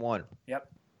lose game one. Yep.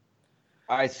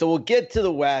 All right, so we'll get to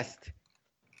the West.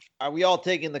 Are we all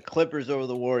taking the Clippers over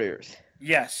the Warriors?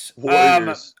 Yes.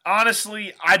 Warriors.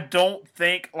 Honestly, I don't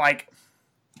think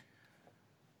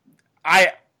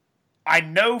I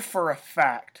know for a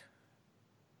fact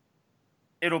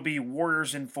it'll be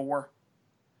Warriors in 4,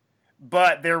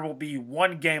 but there will be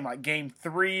one game, like game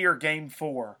 3 or game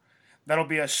 4, that'll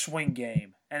be a swing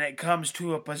game. And it comes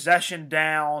to a possession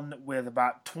down with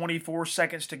about 24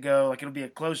 seconds to go. Like, it'll be a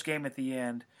close game at the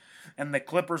end. And the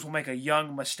Clippers will make a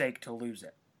young mistake to lose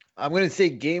it. I'm going to say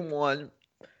game 1,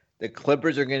 the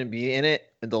Clippers are going to be in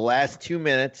it in the last 2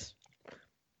 minutes,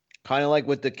 kind of like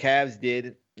what the Cavs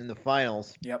did in the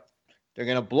finals. Yep. They're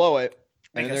going to blow it.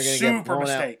 Make and a they're going to get super blown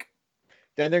mistake. out.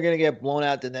 Then they're going to get blown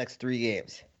out the next 3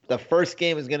 games. The first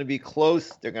game is going to be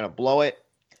close. They're going to blow it.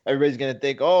 Everybody's going to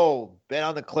think, bet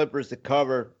on the Clippers to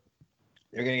cover.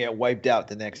 They're going to get wiped out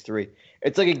the next 3.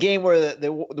 It's like a game where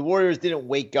the Warriors didn't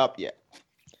wake up yet.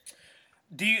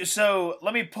 So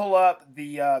let me pull up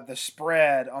the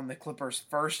spread on the Clippers'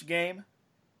 first game.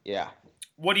 Yeah.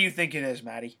 What do you think it is,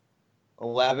 Matty?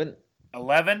 11.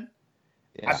 11?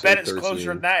 Yeah. I bet it's 13. closer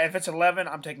than that. If it's 11,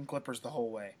 I'm taking Clippers the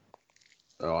whole way.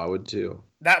 Oh, I would too.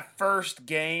 That first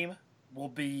game will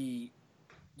be,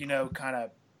 kind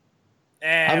of,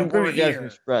 I'm we're going to guess here. some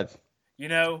spreads.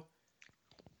 What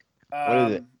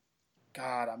is it?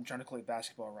 God, I'm trying to click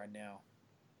basketball right now.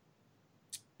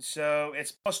 So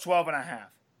it's plus 12.5.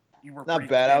 You were Not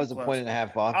bad. I was a point and a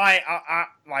half off. I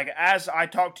as I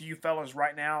talk to you fellas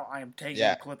right now, I am taking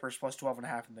Clippers plus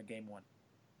 12.5 in the game 1.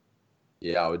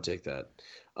 Yeah, I would take that.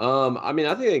 I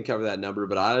think they can cover that number,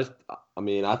 but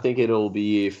I think it'll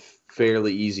be a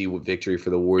fairly easy victory for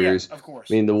the Warriors. Yeah, of course.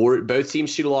 I mean, both teams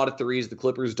shoot a lot of threes. The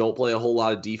Clippers don't play a whole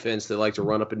lot of defense. They like to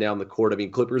run up and down the court. I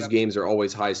mean, Clippers games are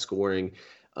always high scoring.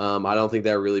 I don't think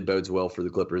that really bodes well for the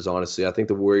Clippers, honestly. I think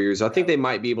the Warriors, I think they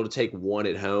might be able to take one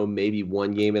at home, maybe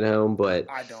one game at home, but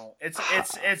I don't.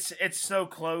 It's so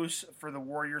close for the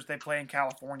Warriors. They play in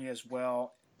California as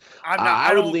well.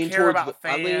 I don't care about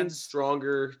fans. I lean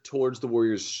stronger towards the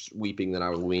Warriors sweeping than I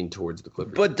would lean towards the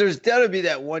Clippers. But there's got to be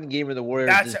that one game where the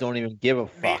Warriors just don't even give a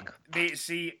fuck.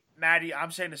 See, Maddie,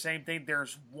 I'm saying the same thing.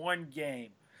 There's one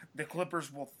game the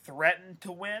Clippers will threaten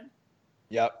to win.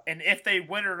 Yep. And if they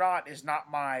win or not is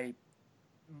not my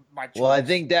choice. Well, I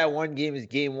think that one game is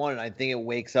game 1, and I think it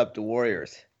wakes up the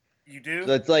Warriors. You do?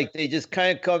 So it's like they just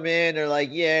kind of come in. They're like,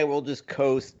 yeah, we'll just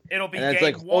coast. It'll be and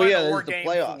game 1 or the game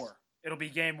playoffs. 4. It'll be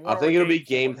game 1 I think it'll be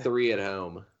game 4. 3 at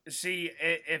home. See,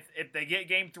 if they get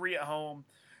game 3 at home,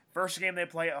 first game they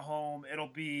play at home, it'll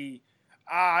be,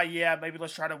 maybe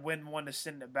let's try to win one to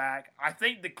send it back. I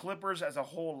think the Clippers as a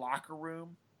whole locker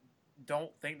room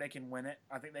don't think they can win it.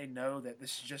 I think they know that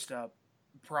this is just a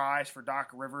prize for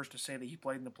Doc Rivers to say that he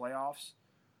played in the playoffs.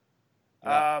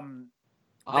 Yeah.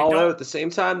 I don't know. At the same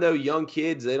time, though, young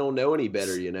kids, they don't know any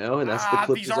better, and that's the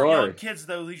Clippers these aren't young kids,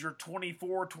 though. These are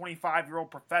 24, 25-year-old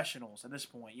professionals at this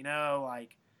point, but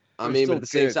at the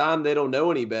same time, they don't know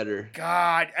any better.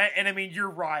 God, and I mean, you're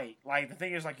right. Like, the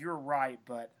thing is, you're right,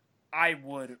 but I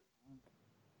would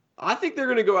I think they're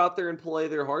going to go out there and play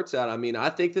their hearts out. I mean, I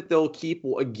think that they'll keep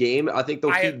a game. I think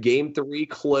they'll keep Game 3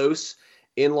 close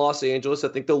in Los Angeles. I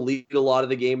think they'll lead a lot of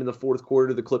the game in the fourth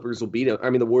quarter. The Clippers will beat them. I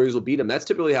mean, the Warriors will beat them. That's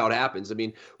typically how it happens. I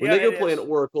mean, when they go play an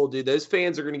Oracle, dude, those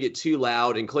fans are going to get too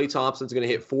loud, and Klay Thompson's going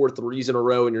to hit 4 threes in a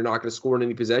row, and you're not going to score in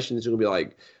any possessions. You're going to be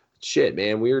like, shit,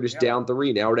 man, we were just down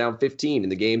 3. Now we're down 15,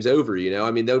 and the game's over.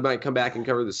 I mean, they might come back and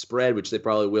cover the spread, which they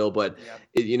probably will, but,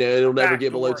 it'll never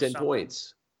get below 10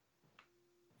 points.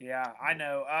 Yeah, I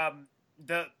know.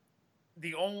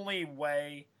 The only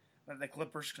way that the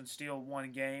Clippers can steal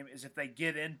one game is if they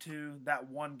get into that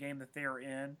one game that they're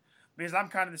in. Because I'm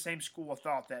kind of the same school of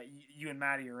thought that you and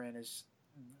Maddie are in. Is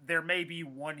there may be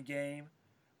one game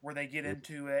where they get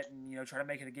into it and try to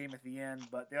make it a game at the end,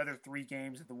 but the other 3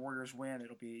 games that the Warriors win,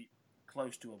 it'll be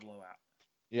close to a blowout.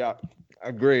 Yeah, I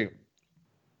agree.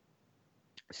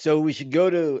 So we should go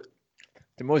to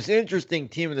the most interesting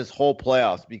team in this whole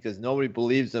playoffs because nobody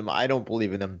believes them. I don't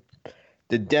believe in them.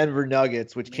 The Denver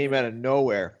Nuggets, which came out of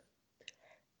nowhere,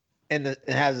 and it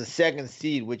has a 2nd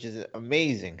seed, which is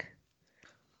amazing.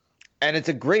 And it's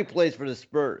a great place for the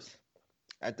Spurs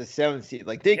at the 7th seed.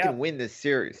 Like, they can win this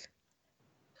series.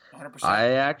 100%.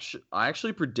 I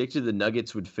actually predicted the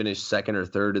Nuggets would finish 2nd or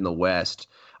 3rd in the West.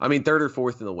 I mean, 3rd or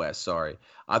 4th in the West, sorry.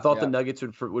 I thought the Nuggets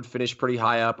would finish pretty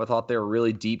high up. I thought they were a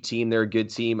really deep team. They're a good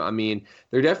team. I mean,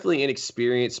 they're definitely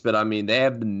inexperienced, but I mean, they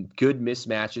have been good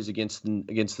mismatches against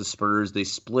the Spurs. They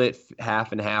split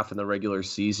half and half in the regular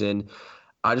season.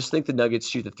 I just think the Nuggets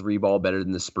shoot the 3 ball better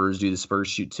than the Spurs do. The Spurs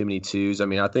shoot too many 2s. I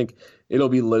mean, I think it'll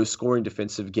be low-scoring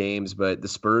defensive games, but the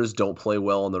Spurs don't play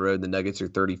well on the road. The Nuggets are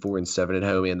 34-7 at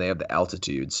home, and they have the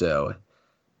altitude. So,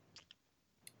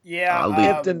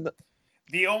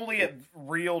 the only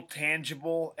real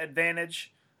tangible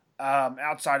advantage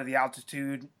outside of the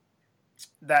altitude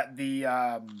that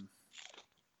the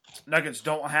Nuggets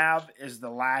don't have is the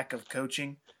lack of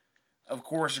coaching. Of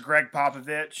course, Greg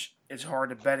Popovich, it's hard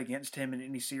to bet against him in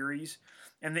any series.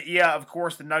 And of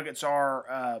course, the Nuggets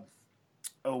are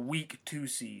a weak 2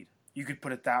 seed. You could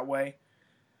put it that way.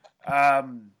 I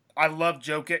love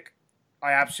Jokic.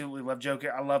 I absolutely love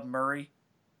Jokic. I love Murray.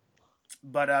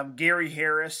 But Gary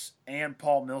Harris and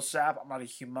Paul Millsap, I'm not a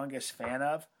humongous fan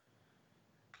of.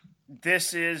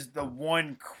 This is the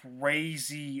one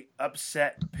crazy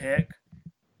upset pick.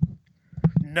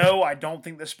 No, I don't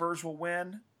think the Spurs will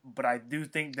win, but I do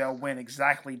think they'll win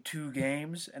exactly 2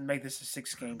 games and make this a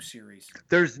 6-game series.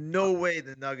 There's no way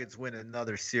the Nuggets win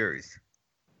another series.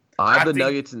 I have the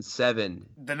Nuggets in 7.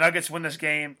 The Nuggets win this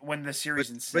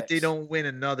series in 6. But they don't win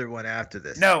another one after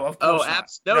this. No, of course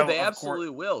not. They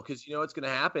absolutely will. Because what's going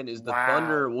to happen is the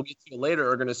Thunder, we'll get to it later,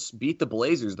 are going to beat the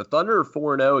Blazers. The Thunder are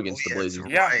 4-0 against the Blazers.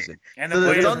 Yeah, and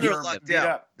the Thunder lucked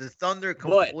out. The Thunder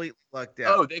completely lucked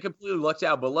out. Oh, they completely lucked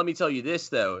out. But let me tell you this,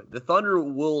 though. The Thunder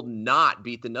will not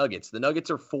beat the Nuggets. The Nuggets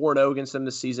are 4-0 against them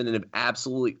this season and have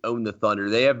absolutely owned the Thunder.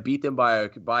 They have beat them by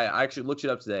I actually looked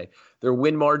it up today. Their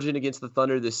win margin against the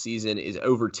Thunder this season is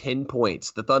over 10 points.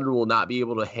 The Thunder will not be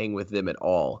able to hang with them at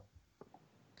all.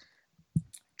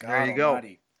 There you go.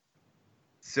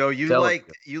 So you like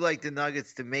the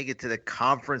Nuggets to make it to the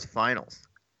conference finals?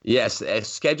 Yes,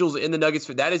 schedules in the Nuggets.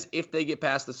 That is if they get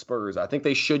past the Spurs. I think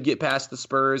they should get past the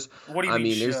Spurs. What do you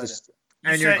mean?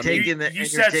 You're taking the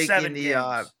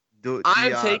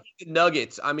I'm taking the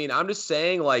Nuggets. I mean, I'm just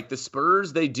saying, like, the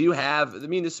Spurs, they do have – I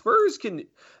mean,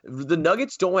 the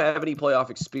Nuggets don't have any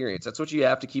playoff experience. That's what you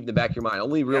have to keep in the back of your mind.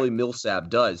 Only really Millsap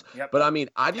does. Yep. But, I mean,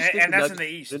 I just think the Nuggets in the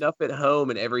East. Enough at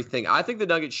home and everything. I think the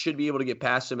Nuggets should be able to get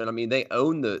past them. And, I mean, they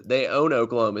own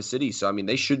Oklahoma City. So, I mean,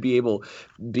 they should be able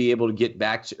to get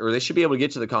back – or they should be able to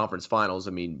get to the conference finals.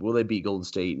 I mean, will they beat Golden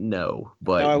State? No.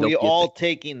 But are we all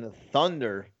taking the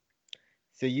Thunder?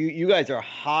 So you guys are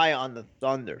high on the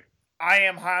Thunder. I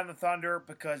am high on the Thunder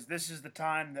because this is the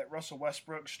time that Russell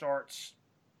Westbrook starts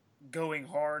going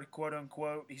hard, quote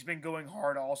unquote. He's been going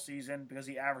hard all season because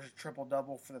he averaged a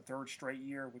triple-double for the 3rd straight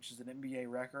year, which is an NBA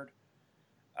record.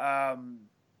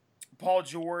 Paul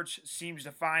George seems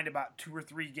to find about 2 or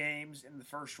 3 games in the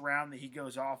first round that he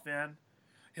goes off in.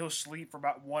 He'll sleep for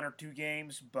about 1 or 2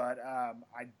 games, but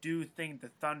I do think the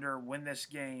Thunder win this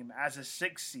game as a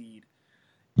 6 seed.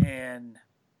 And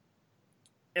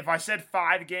if I said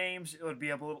 5 games, it would be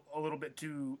a little bit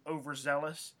too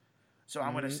overzealous. So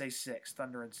I'm going to say 6,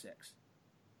 Thunder and 6.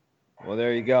 Well,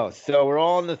 there you go. So we're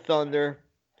all on the Thunder.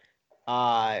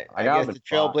 I guess the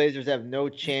Trailblazers have no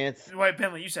chance. Wait,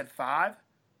 Bentley, you said 5?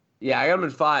 Yeah, I got them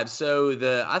in 5.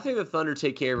 So I think the Thunder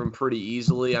take care of them pretty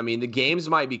easily. I mean, the games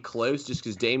might be close just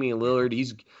because Damian Lillard,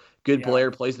 he's a good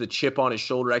player, plays with a chip on his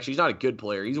shoulder. Actually, he's not a good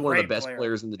player. He's one of the best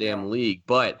players in the damn league.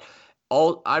 But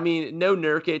No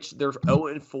Nurkic. They're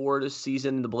 0-4 this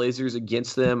season. The Blazers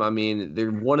against them. I mean,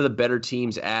 they're one of the better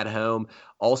teams at home.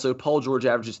 Also, Paul George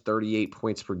averages 38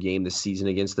 points per game this season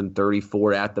against them,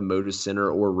 34 at the Moda Center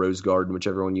or Rose Garden,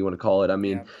 whichever one you want to call it. I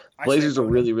mean, Blazers are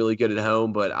really, really good at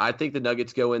home, but I think the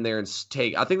Nuggets go in there and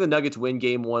I think the Nuggets win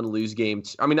game 1, lose game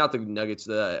 2. I mean, not the Nuggets.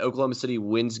 The Oklahoma City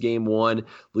wins game 1,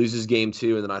 loses game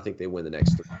 2, and then I think they win the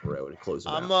next 3 in a row and close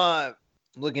them out. I'm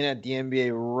looking at the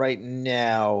NBA right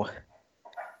now.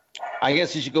 I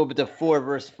guess we should go with the 4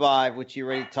 versus 5, which you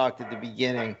already talked at the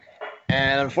beginning.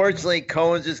 And unfortunately,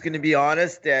 Cohen's just going to be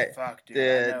honest that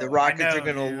the Rockets are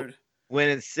going to win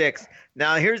in 6.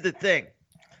 Now, here's the thing.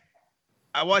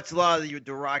 I watched a lot of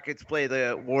the Rockets play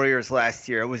the Warriors last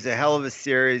year. It was a hell of a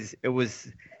series. It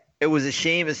was a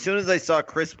shame. As soon as I saw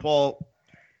Chris Paul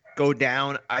go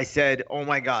down, I said, oh,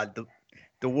 my God,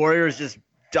 the Warriors just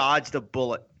dodged a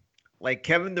bullet. Like,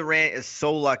 Kevin Durant is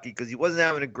so lucky because he wasn't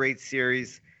having a great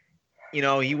series. You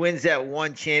know, he wins that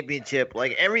one championship.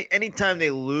 Like, anytime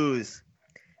they lose,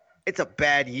 it's a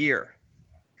bad year.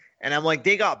 And I'm like,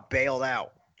 they got bailed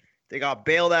out. They got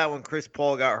bailed out when Chris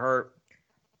Paul got hurt.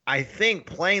 I think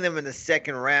playing them in the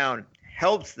second round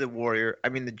helps the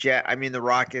the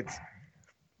Rockets,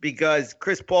 because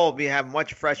Chris Paul will have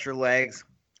much fresher legs.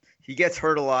 He gets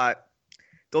hurt a lot.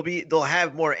 They'll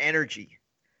have more energy.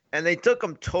 And they took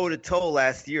him toe to toe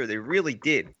last year. They really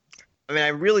did. I mean, I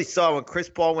really saw when Chris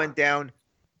Paul went down,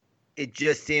 it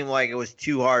just seemed like it was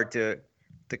too hard to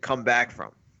come back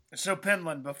from. So,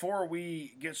 Penland, before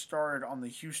we get started on the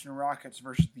Houston Rockets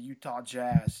versus the Utah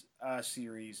Jazz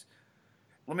series,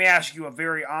 let me ask you a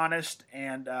very honest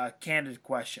and candid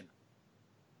question.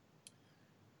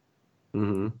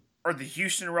 Mm-hmm. Are the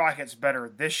Houston Rockets better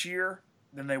this year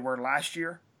than they were last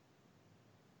year?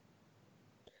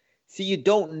 See, you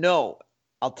don't know.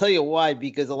 I'll tell you why,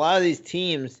 because a lot of these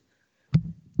teams,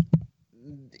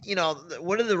 you know,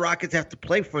 what do the Rockets have to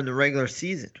play for in the regular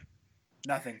season?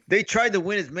 Nothing. They tried to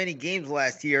win as many games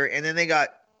last year, and then they got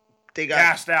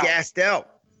gassed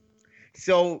out.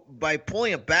 So by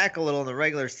pulling it back a little in the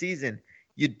regular season,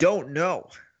 you don't know.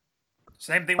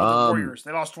 Same thing with the Warriors.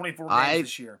 They lost 24 games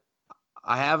this year.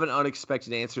 I have an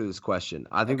unexpected answer to this question.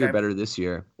 I think they're better this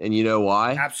year. And you know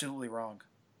why? Absolutely wrong.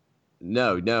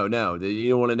 No. You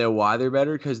don't want to know why they're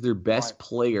better? Because their best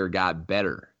player got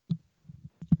better.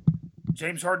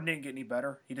 James Harden didn't get any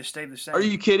better. He just stayed the same. Are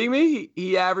you kidding me?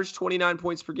 He averaged 29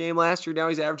 points per game last year. Now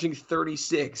he's averaging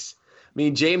 36. I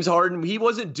mean, James Harden, he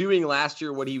wasn't doing last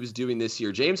year what he was doing this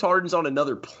year. James Harden's on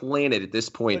another planet at this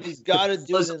point. But he's got to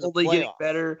do it in the playoffs. Getting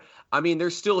better. I mean,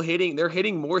 they're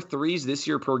hitting more threes this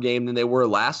year per game than they were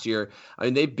last year. I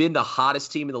mean, they've been the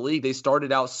hottest team in the league. They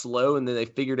started out slow and then they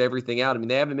figured everything out. I mean,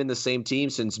 they haven't been the same team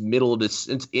since middle of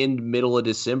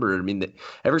December. I mean,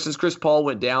 ever since Chris Paul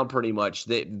went down, pretty much.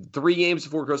 3 games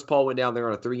before Chris Paul went down, they're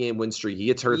on a 3-game win streak. He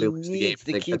gets hurt, they lose the game. He needs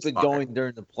to keep it going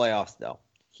during the playoffs, though.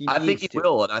 I think he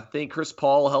will, and I think Chris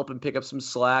Paul will help him pick up some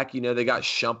slack. You know, they got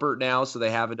Shumpert now, so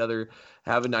they have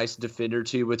a nice defender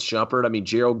too with Shumpert. I mean,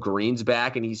 Gerald Green's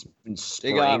back, and he's been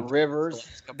They got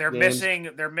Rivers. They're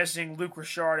missing Luke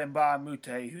Richard and Ba Mute,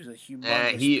 who's a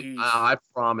humongous piece. I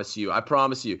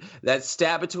promise you that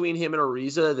stat between him and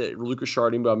Ariza, that Luke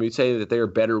Richard and Ba Mute, that they are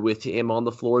better with him on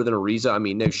the floor than Ariza. I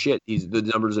mean, no shit, the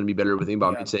numbers are going to be better with him,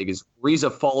 Ba Mute, because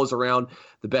Ariza follows around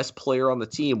the best player on the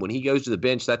team. When he goes to the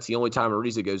bench, that's the only time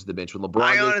Ariza goes to the bench. When LeBron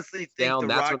I honestly think down,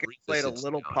 the Rockets played a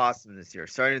little possum this year.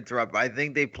 Sorry to interrupt, but I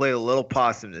think they played a little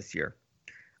possum this year.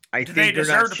 I think they're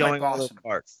not showing all the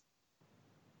cards.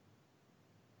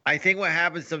 I think what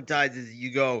happens sometimes is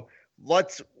you go,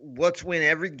 let's win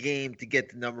every game to get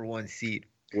the number 1 seed.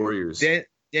 Warriors. Then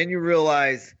you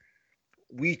realize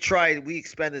we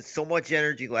expended so much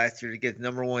energy last year to get the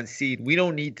number 1 seed. We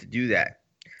don't need to do that.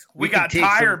 We got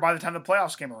tired by the time the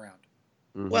playoffs came around.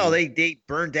 Mm-hmm. Well, they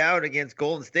burned out against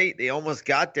Golden State. They almost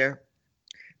got there.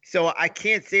 So I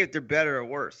can't say if they're better or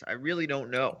worse. I really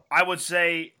don't know. I would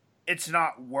say it's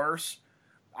not worse.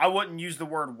 I wouldn't use the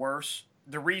word worse.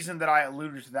 The reason that I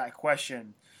alluded to that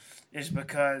question is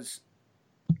because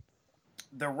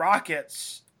the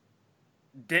Rockets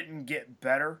didn't get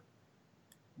better,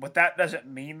 but that doesn't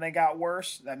mean they got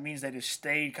worse. That means they just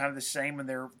stayed kind of the same and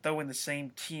they're throwing the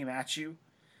same team at you.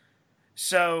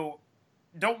 So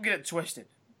don't get it twisted,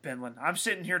 Penland. I'm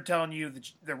sitting here telling you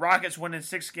the Rockets winning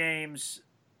 6 games,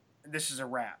 this is a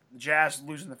wrap. The Jazz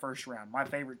losing the first round, my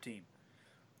favorite team.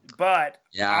 But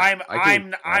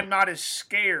I'm not as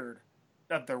scared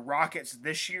of the Rockets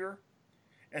this year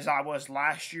as I was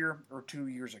last year or 2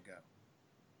 years ago.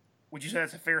 Would you say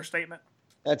that's a fair statement?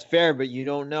 That's fair, but you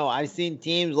don't know. I've seen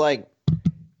teams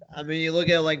you look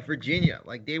at like Virginia,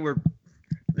 like they were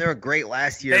They were great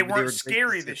last year. They but weren't were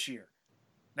scary this year.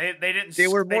 They didn't. They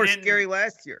were more scary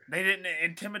last year. They didn't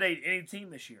intimidate any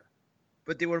team this year.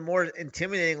 But they were more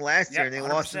intimidating last year, and they 100%.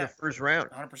 lost in the first round.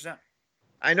 100%.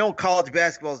 I know college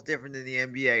basketball is different than the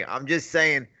NBA. I'm just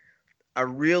saying, I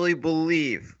really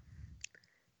believe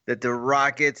that the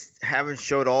Rockets haven't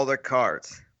showed all their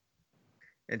cards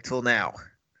until now.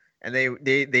 And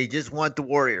they just want the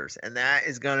Warriors. And that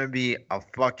is going to be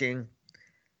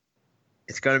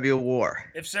it's going to be a war.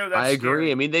 If so, that's I agree.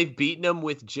 scary. I mean, they've beaten them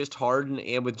with just Harden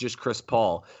and with just Chris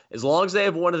Paul. As long as they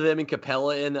have one of them and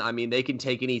Capella in, I mean, they can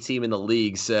take any team in the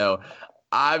league. So,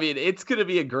 I mean, it's going to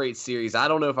be a great series. I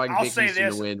don't know if I can pick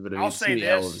Houston to win, but I mean, it's going to be a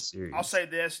hell of a series. I'll say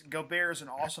this. Gobert is an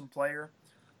awesome player.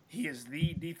 He is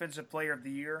the defensive player of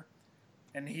the year,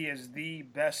 and he is the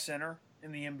best center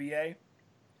in the NBA.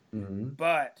 Mm-hmm.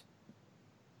 But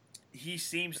he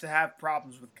seems to have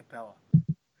problems with Capella.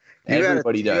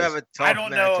 Everybody does. You have a tough I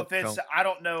don't know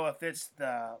matchup, if it's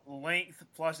the length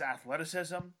plus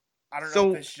athleticism. I don't know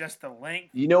So- if it's just the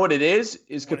length. You know what it is? Is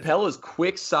What is Capella's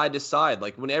quick side to side.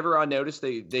 Like whenever I notice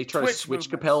they try to Twitch switch movements.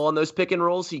 Capella on those pick and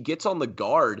rolls, he gets on the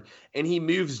guard and he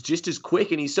moves just as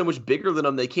quick, and he's so much bigger than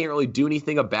them they can't really do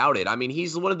anything about it. I mean,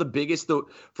 he's one of the biggest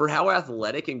for how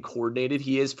athletic and coordinated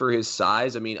he is for his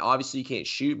size. I mean, obviously he can't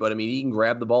shoot, but I mean he can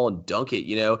grab the ball and dunk it,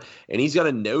 and he's got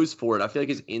a nose for it. I feel like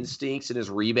his instincts and his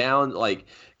rebound, like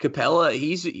Capella,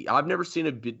 I've never seen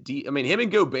him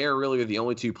and Gobert really are the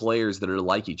only two players that are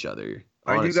like each other.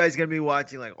 Are you honestly. guys going to be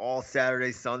watching like all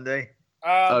Saturday, Sunday?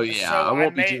 Oh, yeah. So I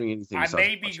won't be doing anything I may besides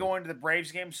be watching. going to the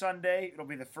Braves game Sunday. It'll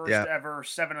be the first Yeah. ever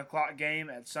 7:00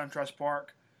 game at SunTrust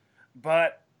Park.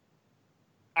 But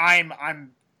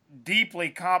I'm deeply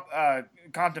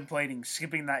contemplating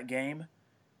skipping that game.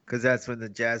 Because that's when the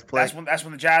Jazz play. That's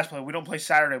when the Jazz play. We don't play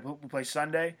Saturday. We play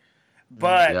Sunday.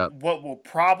 But Yep. what will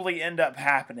probably end up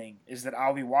happening is that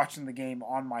I'll be watching the game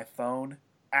on my phone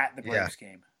at the Braves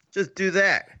game. Just do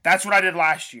that. That's what I did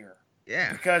last year.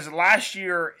 Yeah. Because last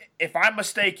year, if I'm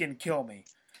mistaken, kill me.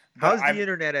 but How's I'm- the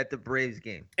internet at the Braves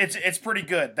game? It's pretty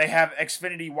good. They have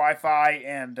Xfinity Wi-Fi,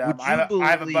 and Would you I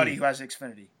have a buddy believe- who has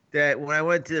Xfinity. That when I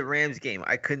went to the Rams game,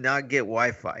 I could not get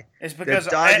Wi-Fi. It's because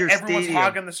Dodger everyone's Stadium-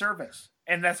 hogging the service,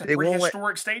 and that's a They pretty won't let-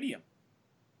 historic stadium.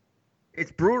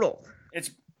 It's brutal.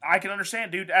 I can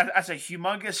understand, dude. That's a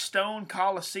humongous stone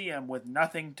coliseum with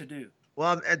nothing to do.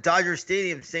 Well, at Dodger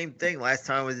Stadium, same thing. Last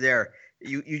time I was there,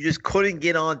 you just couldn't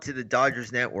get onto the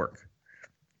Dodgers network.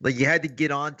 Like you had to get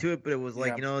onto it, but it was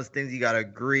like Yeah. those things you got to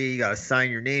agree, you got to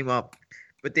sign your name up.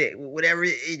 But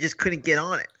you just couldn't get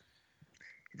on it.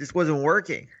 It just wasn't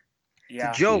working. Yeah.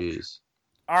 It's a joke. Jeez.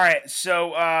 All right.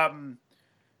 So,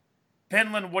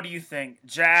 Penland, what do you think?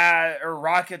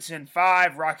 Rockets in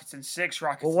 5, Rockets in 6,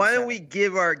 Rockets. Well, in why don't 7? we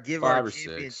give our 5 or 6.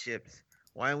 championships?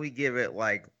 Why don't we give it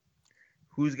like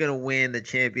who's gonna win the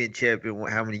championship and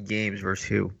how many games versus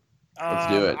who?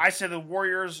 Let's do it. I say the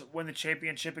Warriors win the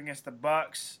championship against the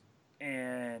Bucks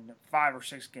in 5 or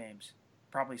 6 games,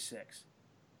 probably 6.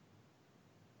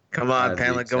 Come I on, have the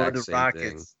Pamela, go with exact the same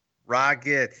Rockets.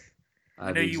 Rockets. I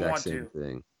have know the you exact want same to.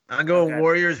 thing. I'm going Okay.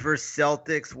 Warriors versus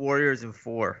Celtics. Warriors in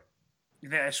 4. You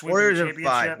think they sweep Warriors the in 5.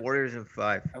 championship? Warriors in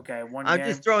 5. Okay, one I'm game.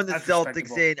 just throwing the That's Celtics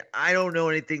respectable. in. I don't know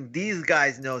anything. These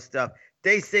guys know stuff.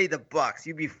 They say the Bucks.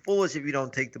 You'd be foolish if you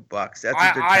don't take the Bucks. That's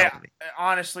what they're telling me.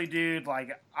 Honestly, dude,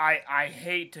 like I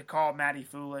hate to call Matty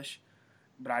foolish,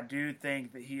 but I do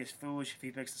think that he is foolish if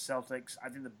he picks the Celtics. I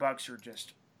think the Bucks are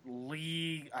just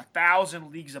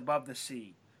 1,000 leagues above the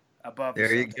sea, above. There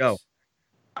the you Celtics. go.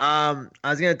 I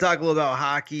was going to talk a little about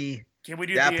hockey. Can we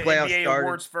do That the playoff NBA started.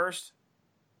 awards first?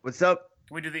 What's up?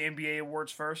 Can we do the NBA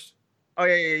awards first? Oh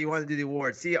yeah. You want to do the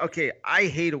awards? See, okay, I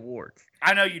hate awards.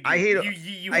 I know you do. I hate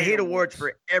you I hate awards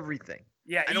for everything.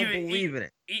 yeah. I don't believe in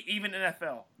it. Even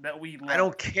NFL that we love. I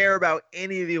don't care about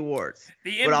any of the awards.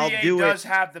 The but I'll NBA do does it.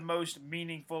 have the most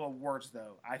meaningful awards,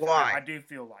 though. Why? I do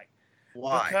feel like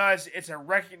Why? because it's a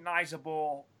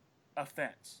recognizable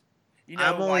offense. You know,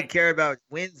 I'm only like, care about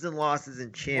wins and losses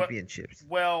and championships.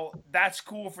 well, that's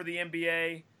cool for the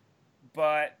NBA,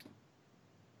 but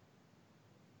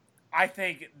I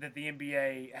think that the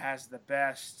NBA has the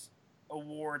best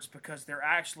awards because they're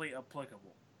actually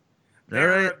applicable. All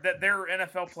right. There are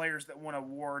NFL players that won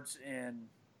awards in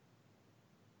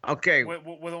Okay, with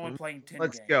only playing 10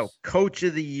 let's games. go. Coach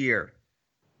of the year.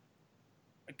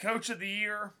 Coach of the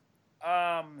year,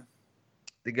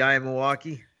 The guy in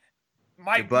Milwaukee.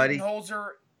 Mike Your buddy? Budenholzer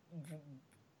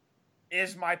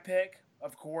is my pick,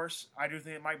 of course. I do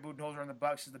think Mike Budenholzer on the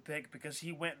Bucks is the pick because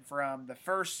he went from the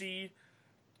 1st seed.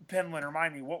 Penland,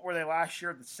 remind me, what were they last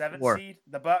year? The 7th 4. seed?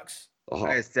 The Bucks? Oh,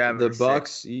 I established the six.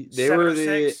 Bucks, they 7 were or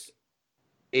the 6?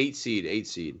 8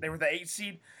 seed. They were the 8th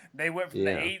seed. They went from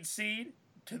the 8 seed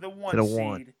to the 1 the seed.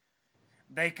 1.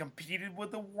 They competed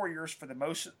with the Warriors for the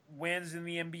most wins in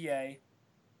the NBA,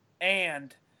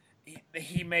 and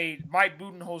Mike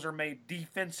Budenholzer made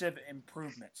defensive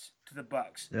improvements to the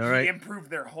Bucks. Right. He improved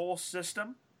their whole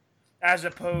system, as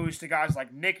opposed to guys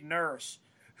like Nick Nurse,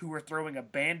 who were throwing a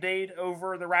Band-Aid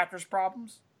over the Raptors'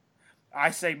 problems.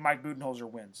 I say Mike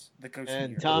Budenholzer wins the coach of the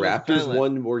year. The Raptors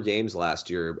won more games last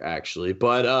year, actually.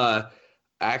 But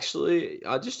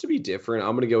just to be different,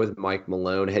 I'm going to go with Mike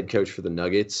Malone, head coach for the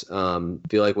Nuggets.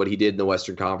 Feel like what he did in the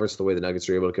Western Conference, the way the Nuggets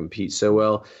are able to compete so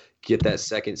well, get that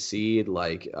second seed.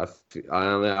 Like, I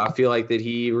don't know. I feel like that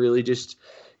he really just,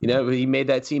 he made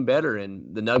that team better.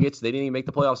 And the Nuggets, they didn't even make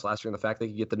the playoffs last year. And the fact they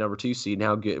could get the number 2 seed and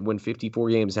how good, win 54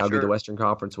 games, how good the Western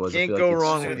Conference was. Can't go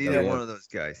wrong with either one of those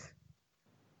guys.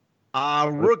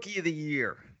 Rookie of the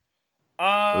year.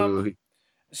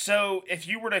 So if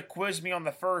you were to quiz me on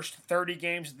the first 30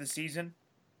 games of the season,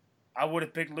 I would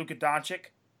have picked Luka Doncic.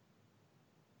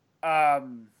 Are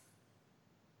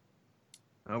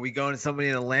we going to somebody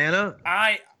in Atlanta?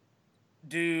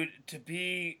 Dude, to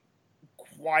be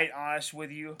quite honest with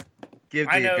you,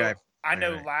 I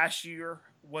know last year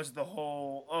was the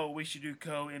whole, we should do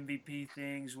co-MVP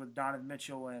things with Donovan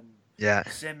Mitchell and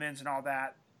Simmons and all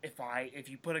that. If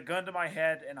you put a gun to my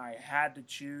head and I had to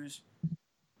choose,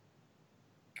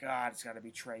 God, it's got to be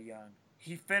Trae Young.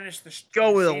 He finished the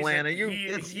Go with season. Atlanta.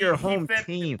 It's your home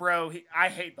team, bro. I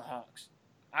hate the Hawks.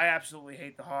 I absolutely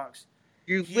hate the Hawks.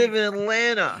 You live in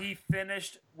Atlanta. He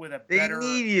finished with a better. They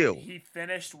need you. He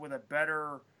finished with a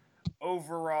better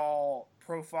overall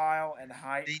profile and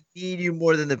height. They need you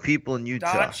more than the people in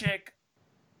Utah. Doncic.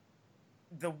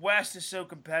 The West is so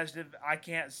competitive. I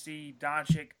can't see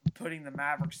Doncic putting the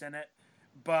Mavericks in it,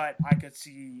 but I could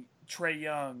see Trae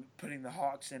Young putting the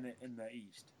Hawks in it in the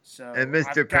East. So and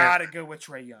Mr. I've got to go with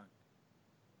Trae Young.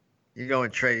 You're going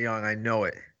Trae Young. I know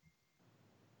it.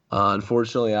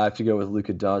 Unfortunately, I have to go with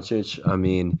Luka Doncic. I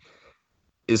mean,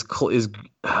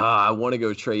 I want to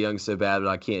go Trae Young so bad, but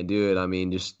I can't do it. I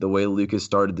mean, just the way Luka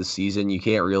started the season, you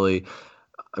can't really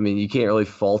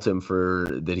fault him for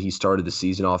that. He started the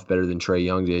season off better than Trae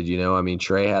Young did. I mean,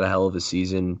 Trae had a hell of a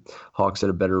season. Hawks had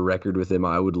a better record with him.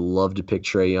 I would love to pick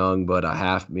Trae Young, but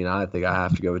I think I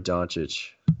have to go with Doncic.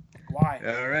 Why?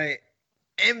 All right.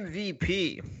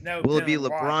 MVP. No, Will it be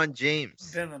LeBron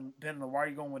James? Finland, why are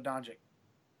you going with Doncic?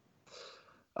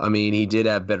 I mean, he did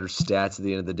have better stats at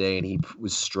the end of the day, and he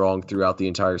was strong throughout the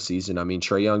entire season. I mean,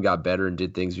 Trae Young got better and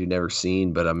did things we've never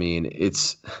seen, but I mean,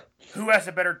 it's... Who has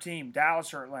a better team,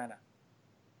 Dallas or Atlanta?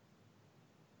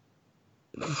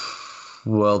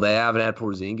 Well, they haven't had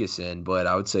Porzingis in, but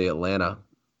I would say Atlanta.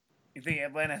 You think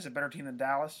Atlanta has a better team than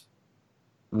Dallas?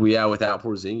 Yeah, without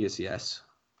Porzingis, yes.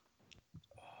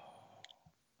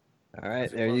 All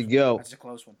right, there you go. That's a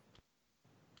close one.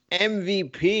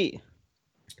 MVP.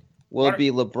 Will it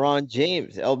be LeBron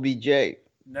James, LBJ?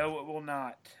 No, it will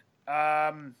not.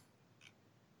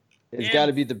 It's got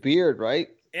to be the beard, right?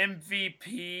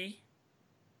 MVP,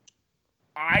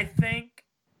 I think.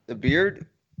 The beard?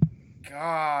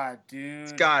 God, dude.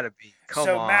 It's got to be. Come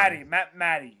on.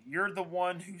 Maddie, you're the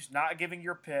one who's not giving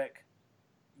your pick.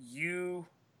 You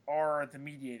are the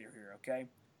mediator here, okay?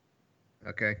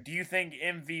 Okay. Do you think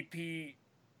MVP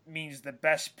means the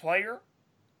best player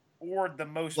or the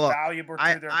most valuable to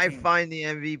their team? I find the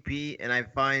MVP and I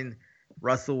find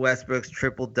Russell Westbrook's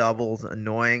triple-doubles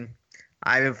annoying.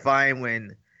 I even find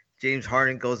when James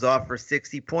Harden goes off for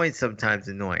 60 points sometimes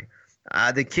annoying.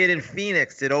 The kid in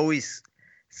Phoenix that always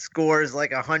scores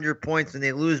like 100 points when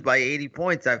they lose by 80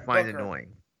 points, I find annoying.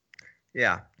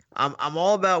 Yeah. I'm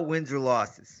all about wins or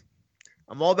losses.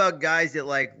 I'm all about guys that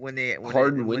when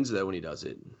Harden wins though when he does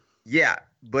it. Yeah,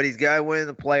 but he's got to win in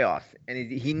the playoffs,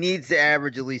 and he needs to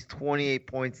average at least 28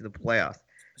 points in the playoffs.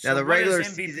 So now the regular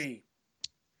MVP? season,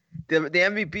 the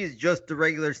MVP is just the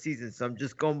regular season, so I'm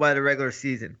just going by the regular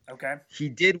season. Okay. He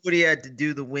did what he had to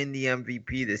do to win the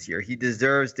MVP this year. He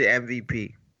deserves the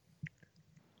MVP.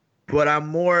 But I'm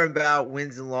more about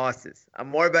wins and losses. I'm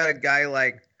more about a guy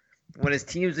like when his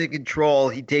team's in control,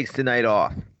 he takes the night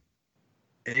off.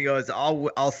 And he goes,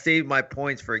 I'll save my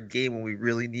points for a game when we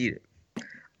really need it.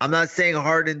 I'm not saying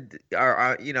Harden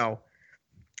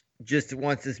just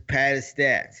wants to pad his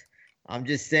stats. I'm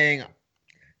just saying,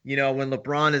 when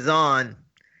LeBron is on,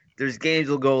 there's games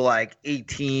will go like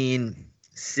 18,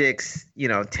 6,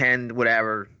 10,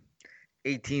 whatever,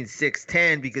 18, 6,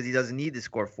 10 because he doesn't need to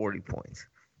score 40 points.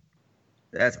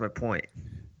 That's my point.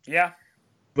 Yeah.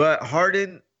 But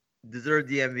Harden deserved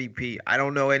the MVP. I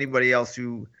don't know anybody else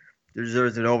who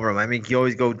deserves it over him. I mean, he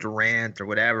always go Durant or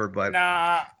whatever, but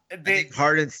I think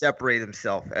Harden separated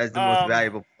himself as the most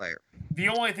valuable player. The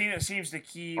only thing that seems to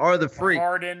keep Or the freak.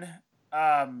 Harden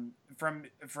from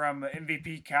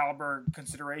MVP caliber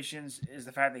considerations is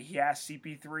the fact that he has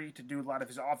CP3 to do a lot of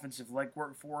his offensive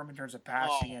legwork for him in terms of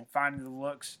passing and finding the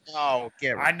looks. Oh,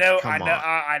 I know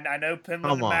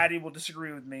Penland and Maddie will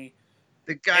disagree with me.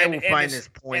 The guy will find his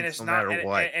points no matter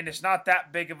what. And it's not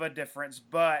that big of a difference,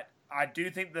 but I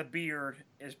do think the beard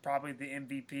is probably the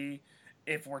MVP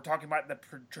if we're talking about the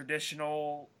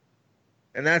traditional.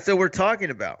 And that's what we're talking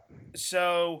about.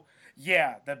 So,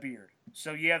 yeah, the beard.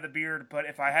 But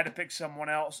if I had to pick someone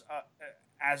else,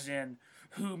 as in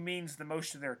who means the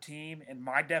most to their team, in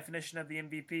my definition of the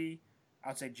MVP,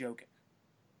 I'd say Jokic.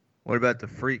 What about the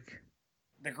freak?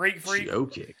 The Greek freak?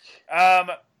 Jokic. That's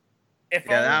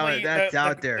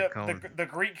out there, Cone. The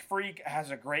Greek freak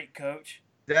has a great coach.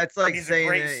 That's like saying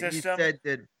that you said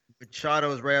that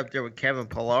Machado is right up there with Kevin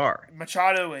Pillar.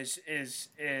 Machado is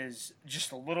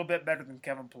just a little bit better than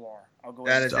Kevin Pillar. I'll go.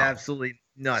 That is absolutely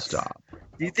nuts. Stop.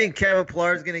 Do you think Kevin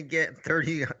Pillar is going to get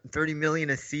 $30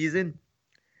 million a season?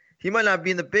 He might not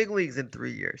be in the big leagues in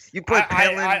 3 years. You put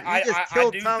Penland. You just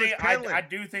killed Thomas Penland. I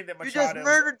do think that Machado. You just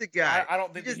murdered the guy. I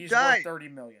don't think he's worth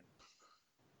 $30 million.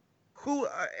 Who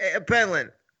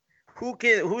Penland?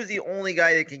 Who's the only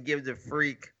guy that can give the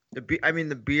freak?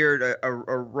 The beard a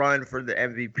run for the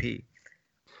MVP.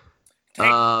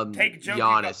 Take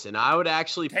Giannis, and I would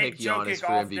actually pick Giannis for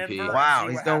MVP. Denver, wow,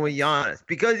 he's going with Giannis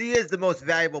because he is the most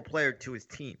valuable player to his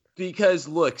team. Because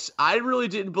looks, I really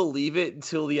didn't believe it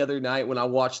until the other night when I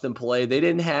watched them play. They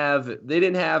didn't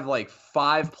have like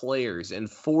 5 players,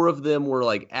 and 4 of them were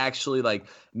like actually like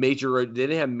major. They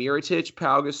didn't have Mirotic,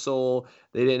 Pau Gasol.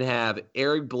 They didn't have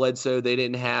Eric Bledsoe. They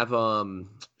didn't have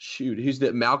who's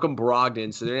that? Malcolm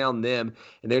Brogdon. So they're down them,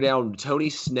 and they're down Tony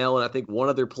Snell and I think one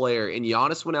other player. And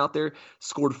Giannis went out there,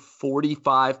 scored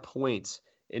 45 points.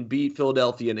 And beat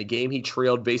Philadelphia in a game he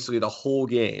trailed basically the whole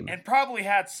game. And probably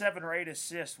had 7 or 8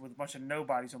 assists with a bunch of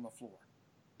nobodies on the floor.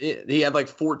 He had like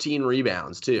 14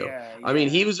 rebounds too. Yeah. I mean,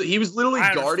 he was literally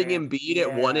guarding Embiid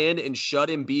at one end and shut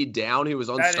Embiid down. He was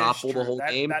unstoppable the whole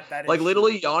game. That like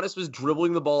literally, Giannis was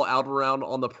dribbling the ball out around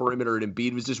on the perimeter, and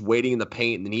Embiid was just waiting in the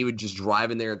paint, and then he would just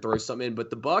drive in there and throw something in. But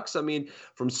the Bucks, I mean,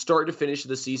 from start to finish of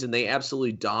the season, they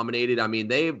absolutely dominated. I mean,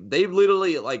 they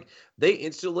literally they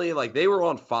instantly they were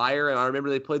on fire. And I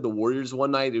remember they played the Warriors one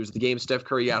night. It was the game Steph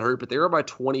Curry got hurt, but they were by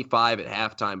 25 at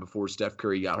halftime before Steph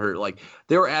Curry got hurt. Like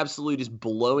they were absolutely just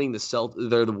blowing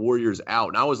the Warriors out.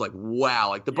 And I was like, wow,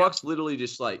 like the Bucks literally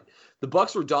just the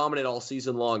Bucks were dominant all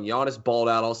season long. Giannis balled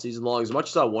out all season long. As much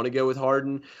as I want to go with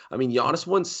Harden, I mean, Giannis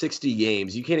won 60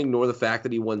 games. You can't ignore the fact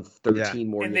that he won 13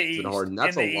 more games than Harden.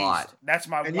 That's a lot. That's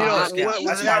my one discount.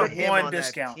 That's my one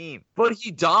discount. But he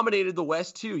dominated the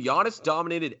West too. Giannis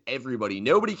dominated everybody.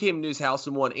 Nobody came into his house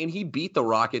and won, and he beat the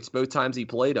Rockets both times he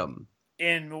played them.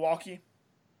 In Milwaukee?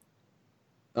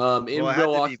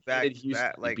 Milwaukee,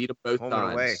 Houston, he beat them both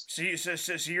times.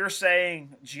 So you're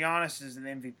saying Giannis is an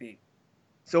MVP?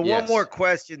 So one more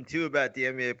question, too, about the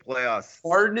NBA playoffs.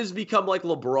 Harden has become like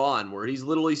LeBron, where he's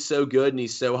literally so good and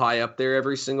he's so high up there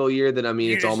every single year that, I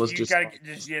mean, it's almost just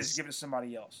give it to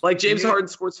somebody else. Like James Harden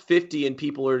scores 50 and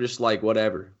people are just like,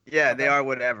 whatever. Yeah, they are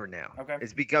whatever now. Okay.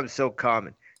 It's become so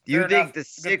common. Do you think the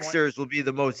Sixers will be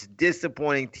the most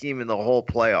disappointing team in the whole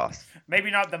playoffs?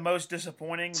 Maybe not the most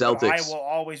disappointing, Celtics. but I will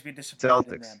always be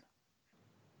disappointed in them.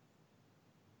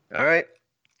 All right.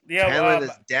 Yeah, Penland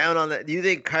is down on that. Do you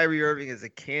think Kyrie Irving is a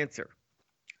cancer?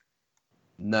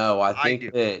 No, I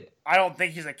don't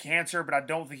think he's a cancer, but I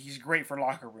don't think he's great for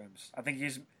locker rooms. I think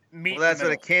he's meeting. Well, that's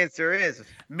what a cancer is.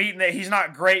 Meeting that he's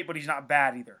not great, but he's not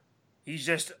bad either. He's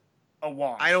just a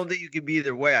wash. I don't think you can be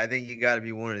either way. I think you got to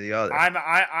be one or the other.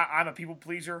 I'm a people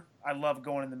pleaser. I love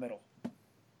going in the middle.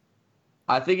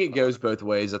 I think it goes both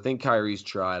ways. I think Kyrie's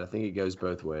tried. I think it goes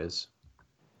both ways.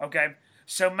 Okay.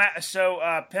 So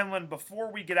Penland,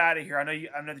 before we get out of here, I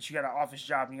know that you got an office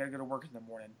job and you got to go to work in the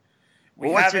morning.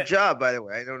 What's your job, by the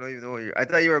way? I don't even know I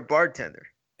thought you were a bartender.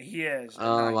 He is.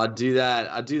 I do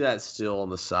that still on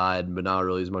the side, but not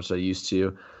really as much as I used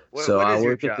to. What I is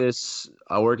work your at job?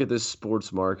 I work at this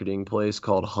sports marketing place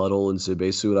called Huddle, and so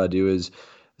basically what I do is,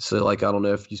 I don't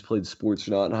know if you played sports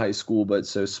or not in high school, but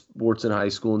so sports in high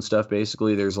school and stuff,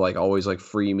 basically there's always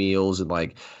free meals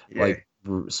and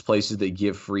places that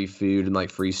give free food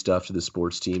and free stuff to the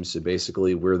sports team. So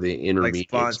basically we're the intermediate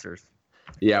sponsors.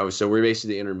 Yeah, so we're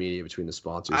basically the intermediate between the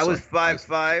sponsors. I was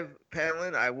 5'5",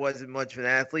 Penland. I wasn't much of an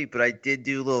athlete, but I did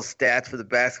do little stats for the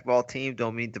basketball team.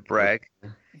 Don't mean to brag.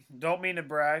 Don't mean to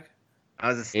brag. I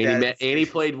was a stat. And he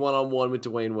played one-on-one with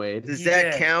Dwayne Wade. Does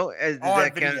that count as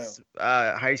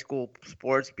high school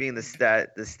sports, being the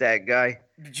stat guy?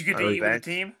 Did you get to eat with the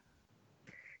team?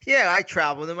 Yeah, I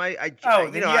travel with them.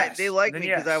 They like Then me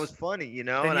because I yes. was funny, Then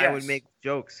and I would yes. make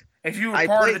jokes. If you were I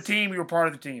part of played- the team, you were part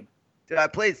of the team. Dude, I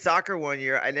played soccer one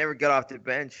year. I never got off the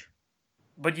bench.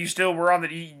 But you still were on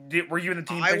the. Were you in the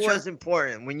team I picture? was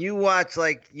important. When you watch,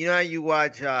 like, how you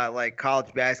watch like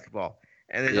college basketball,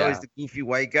 and there's always the goofy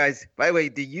white guys. By the way,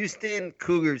 the Houston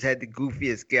Cougars had the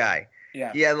goofiest guy.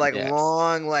 Yeah. He had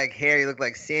long hair. He looked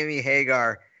like Sammy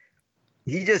Hagar.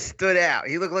 He just stood out.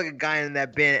 He looked like a guy in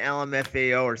that band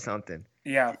LMFAO or something.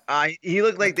 Yeah. He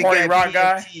looked like the Party guy rock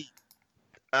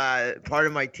guy. Part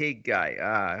of my take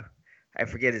guy. I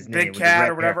forget his name. Big Cat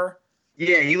or whatever.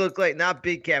 Yeah, he looked like not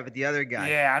Big Cat, but the other guy.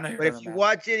 Yeah, I know. But if you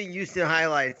watch it in Houston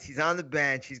highlights, he's on the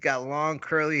bench. He's got long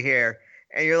curly hair,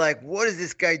 and you're like, "What is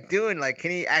this guy doing? Like,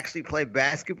 can he actually play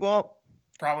basketball?"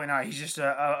 Probably not. He's just But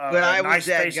I was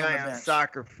that face guy on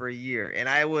soccer for a year, and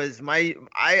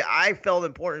I felt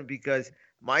important because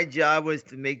my job was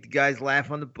to make the guys laugh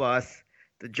on the bus,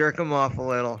 to jerk them off a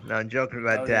little. No, I'm joking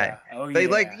about that. Yeah. Oh, They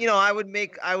yeah. I would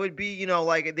be,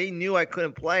 like, they knew I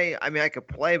couldn't play. I mean, I could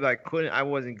play, but I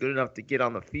wasn't good enough to get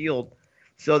on the field.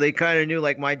 So they kind of knew,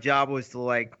 like, my job was to,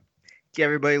 like, get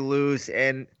everybody loose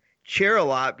and cheer a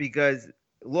lot because,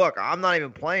 look, I'm not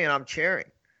even playing, I'm cheering.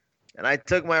 And I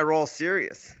took my role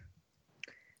serious.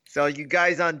 So you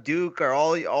guys on Duke are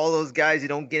all those guys who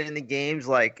don't get in the games,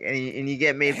 like, and you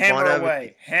get made fun of.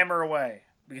 Hammer away.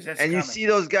 Because that's and you coming. see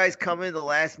those guys come in the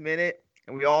last minute,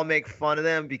 and we all make fun of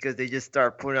them because they just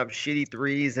start putting up shitty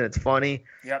threes, and it's funny.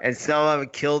 Yep. And some of them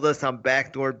killed us on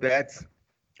backdoor bets.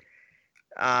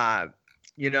 We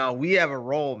have a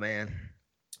role, man.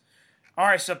 All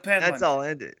right, so Penland. That's all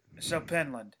ended. So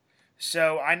Penland.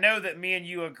 So I know that me and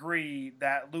you agree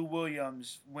that Lou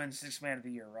Williams wins Sixth Man of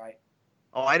the Year, right?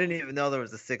 Oh, I didn't even know there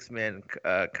was a 6-man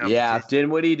competition. Yeah, if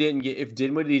Dinwiddie didn't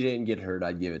get hurt,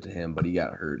 I'd give it to him, but he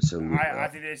got hurt. So I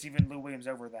think it's even Lou Williams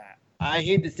over that. I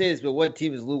hate to say this, but what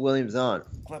team is Lou Williams on?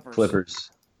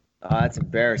 Clippers. That's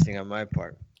embarrassing on my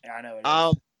part. Yeah, I know it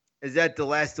is. Is that the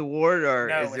last award, or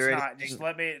no, is there it's not. anything? Just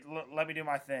let me do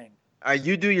my thing. All right,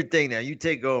 you do your thing now. You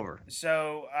take over.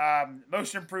 So,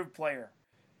 most improved player.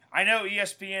 I know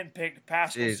ESPN picked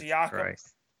Pascal Siakam.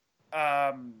 Christ.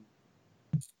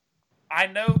 I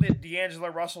know that D'Angelo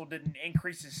Russell didn't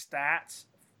increase his stats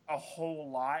a whole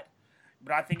lot,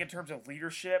 but I think in terms of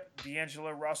leadership,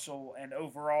 D'Angelo Russell and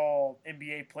overall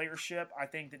NBA playership, I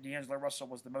think that D'Angelo Russell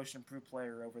was the most improved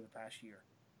player over the past year.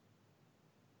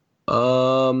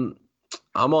 I'm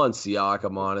on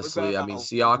Siakam, honestly. I mean,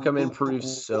 Siakam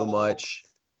improves so much.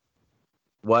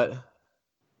 What?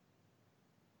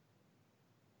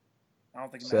 I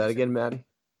don't think. Say that again, Maddie.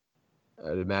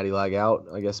 Did Maddie lag out?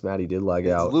 I guess Maddie did lag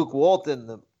out. Luke Walton,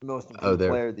 the most improved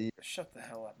player of the year. Shut the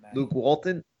hell up, Maddie. Luke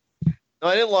Walton? No,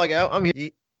 I didn't log out. I'm here.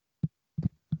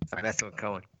 Sorry, that's what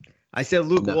Cohen. I said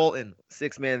Luke Walton,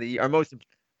 6th man of the year. Our most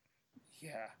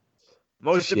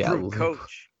improved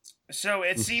coach. So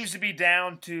it seems to be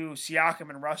down to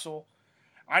Siakam and Russell.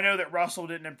 I know that Russell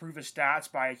didn't improve his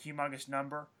stats by a humongous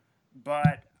number,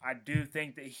 but I do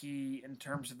think that he, in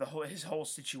terms of his whole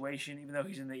situation, even though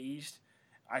he's in the East,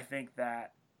 I think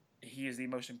that he is the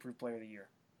most improved player of the year.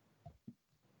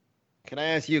 Can I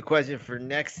ask you a question for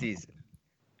next season?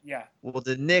 Yeah. Will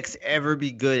the Knicks ever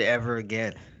be good ever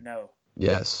again? No.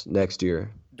 Yes, next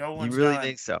year. Dolan's you really done.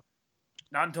 think so?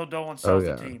 Not until Dolan sells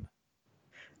the team.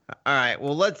 All right.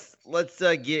 Well, let's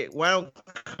get. Why don't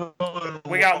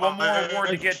we got one more award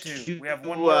to get to? We have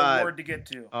one more award to get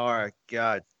to. Oh my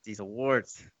God, these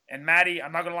awards. And Maddie,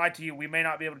 I'm not gonna lie to you. We may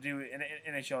not be able to do it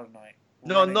in NHL tonight.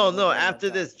 No. After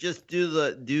this, just do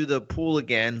the pool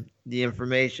again, the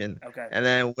information. Okay. And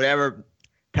then whatever.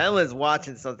 Penland's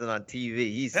watching something on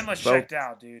TV. Penland's checked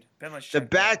out, dude. The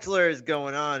Bachelor is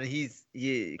going on.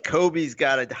 Kobe's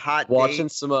got a hot watching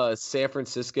date. some San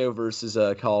Francisco versus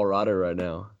Colorado right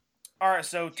now. All right,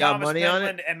 so Thomas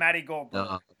Penland and Matty Goldberg. No,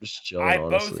 I'm just chilling, I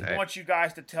honestly. both want you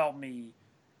guys to tell me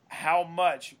how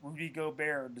much Rudy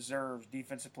Gobert deserves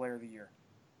Defensive Player of the Year.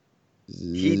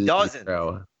 He doesn't.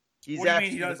 Bro. He's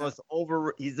actually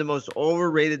he's the most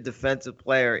overrated defensive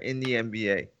player in the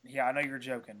NBA. Yeah, I know you're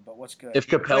joking, but what's good? If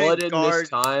Capella didn't miss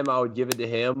time, I would give it to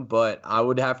him, but I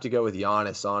would have to go with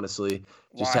Giannis, honestly.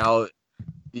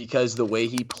 Because the way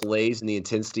he plays and the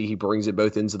intensity he brings at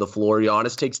both ends of the floor.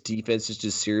 Giannis takes defense just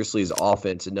as seriously as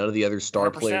offense, and none of the other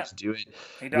star 100%. players do it.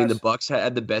 He I mean, the Bucks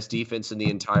had the best defense in the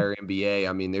entire NBA.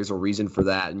 I mean, there's a reason for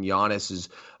that, and Giannis is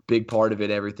a big part of it,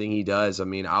 everything he does. I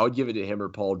mean, I would give it to him or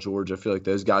Paul George. I feel like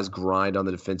those guys grind on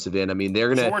the defensive end. I mean,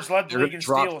 they're going to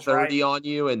drop steals, 30 right? on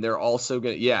you, and they're also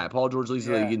going to – Paul George leads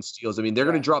the league in steals. I mean, they're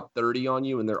going to drop 30 on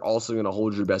you, and they're also going to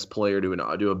hold your best player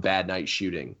to a bad night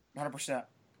shooting. 100%.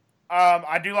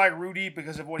 I do like Rudy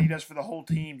because of what he does for the whole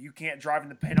team. You can't drive in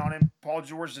the paint on him. Paul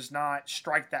George does not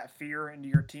strike that fear into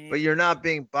your team. But you're not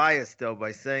being biased though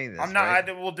by saying this. I'm not.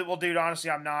 Right? Well, dude,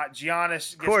 honestly, I'm not.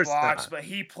 Giannis gets blocks, not. but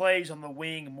he plays on the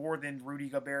wing more than Rudy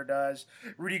Gobert does.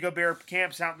 Rudy Gobert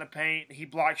camps out in the paint. He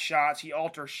blocks shots. He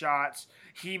alters shots.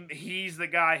 He's the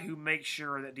guy who makes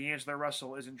sure that D'Angelo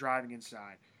Russell isn't driving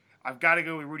inside. I've got to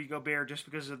go with Rudy Gobert just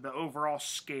because of the overall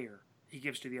scare he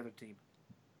gives to the other team.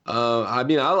 I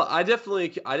mean, I definitely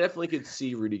could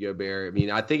see Rudy Gobert. I mean,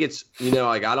 I think it's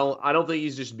I don't think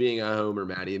he's just being a homer,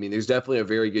 Matty. I mean, there's definitely a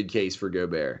very good case for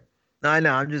Gobert. No, I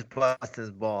know. I'm just busting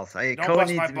his balls. Don't Cohen bust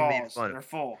needs my to be made balls. fun They're of.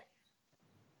 full.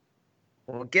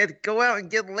 Well, go out and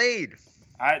get laid.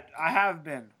 I have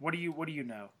been. What do you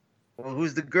know? Well,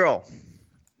 who's the girl?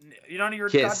 None of your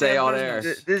Can't say on air.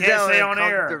 business. This is Can't how say on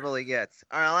air. uncomfortable he gets.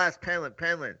 All right, I'll ask Penland.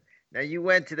 Penland, now you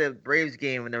went to the Braves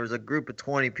game and there was a group of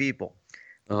 20 people.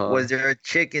 Was there a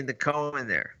chick in the Cohen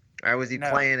there? Or was he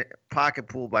playing pocket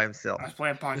pool by himself? I was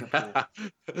playing pocket pool.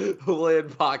 Playing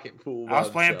pocket pool. I was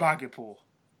playing pocket pool.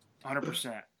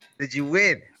 100%. Did you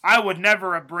win? I would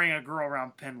never bring a girl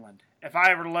around Penland. If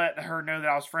I ever let her know that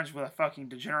I was friends with a fucking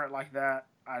degenerate like that,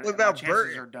 what about my chances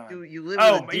Burton? are done. You live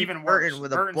with a even deep worse. Burton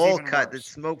with Burton's a bowl even cut worse. that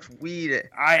smokes weed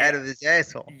out of his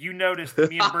asshole. You notice that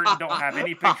me and Burton don't have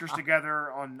any pictures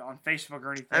together on Facebook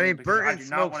or anything. I mean, because Burton I do not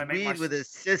smokes want to make weed with his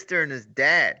sister and his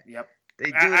dad. Yep. They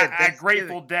do it at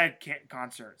Grateful Dead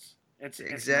concerts. It's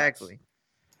exactly. Nuts.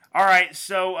 All right,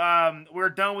 so we're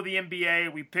done with the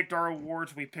NBA. We picked our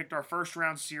awards. We picked our first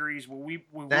round series.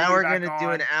 Now we're going to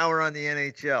do an hour on the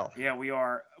NHL. Yeah, we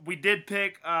are. We did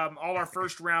pick all our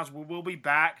first rounds. We will be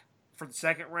back for the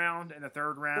second round and the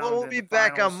third round. Well, we'll be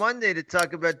back on Monday to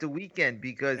talk about the weekend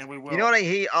because you know what I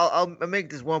hate? I'll make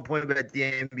this one point about the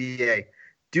NBA.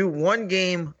 Do one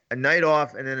game, a night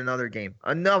off, and then another game.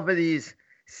 Enough of these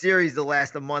series to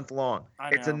last a month long.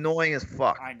 It's annoying as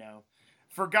fuck. I know.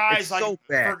 For guys it's so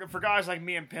bad. For guys like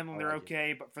me and Penland, they're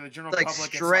okay. But for the general it's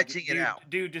public, stretching it out.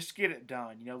 Dude, just get it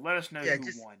done. Let us know who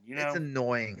won. It's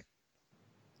annoying.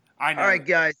 I know. All right,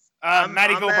 guys.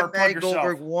 Matty Goldberg, at Matty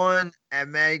Goldberg 1 at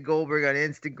Matty Goldberg on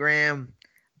Instagram.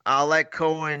 I'll let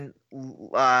Cohen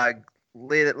let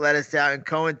us out. And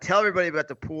Cohen, tell everybody about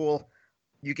the pool.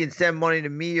 You can send money to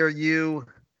me or you.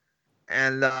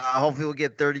 And hopefully we'll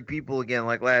get 30 people again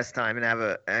like last time and have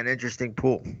an interesting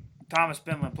pool. Thomas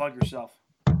Penland, plug yourself.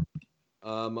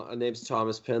 My name's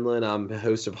Thomas Penland. I'm the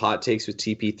host of Hot Takes with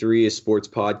TP3, a sports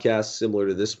podcast similar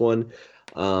to this one.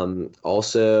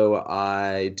 Also,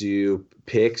 I do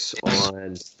picks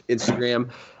on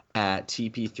Instagram at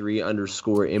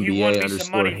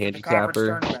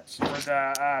TP3_NBA_handicapper. For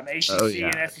the ACC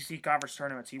and SEC conference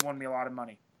tournaments. He won me a lot of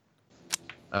money.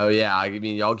 Oh, yeah. I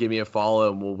mean, y'all give me a follow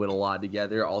and we'll win a lot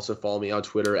together. Also, follow me on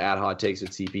Twitter at Hot Takes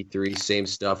with TP3. Same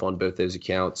stuff on both those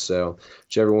accounts. So,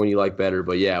 whichever one you like better.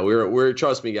 But, yeah, we're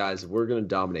trust me, guys, we're going to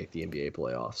dominate the NBA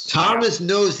playoffs. Thomas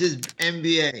knows his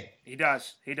NBA. He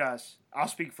does. I'll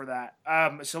speak for that.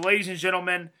 So, ladies and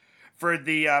gentlemen, for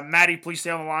the Matty, please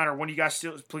stay on the line, or one of you guys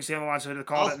please stay on the line so the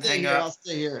call doesn't hang up. I'll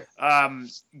stay here.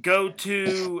 Go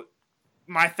to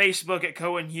my Facebook at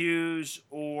Cohen Hughes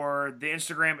or the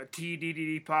Instagram at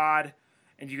TDDD Pod,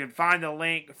 and you can find the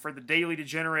link for the Daily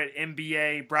Degenerate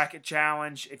NBA Bracket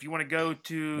Challenge. If you want to go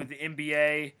to the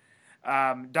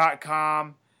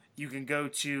NBA.com, you can go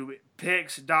to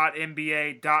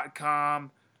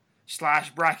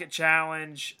picks.nba.com/bracket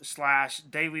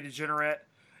challenge/Daily Degenerate.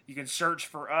 You can search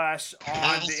for us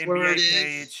on the NBA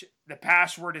page. The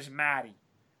password is Matty.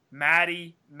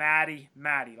 Matty.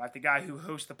 Like the guy who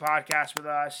hosts the podcast with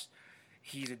us.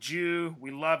 He's a Jew.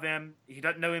 We love him. He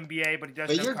doesn't know NBA, but he does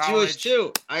know college. But you're Jewish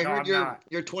too. I heard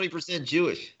you're 20%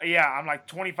 Jewish. Yeah, I'm like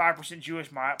 25%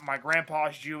 Jewish. My grandpa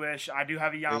is Jewish. I do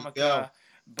have a yarmulke,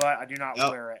 but I do not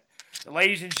wear it.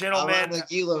 Ladies and gentlemen, my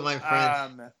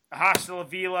friend. Hasta la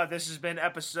Vila. This has been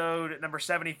episode number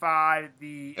 75,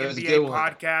 the NBA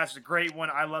podcast. A great one.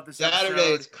 I love this Saturday,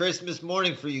 episode. it's Christmas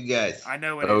morning for you guys. I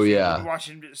know it is. Oh, yeah. We're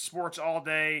watching sports all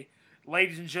day.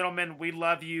 Ladies and gentlemen, we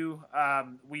love you.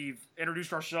 We've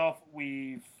introduced ourselves.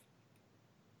 We've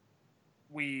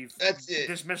That's it.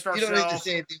 dismissed ourselves. You don't need to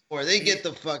say anything more. They get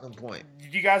the fucking point.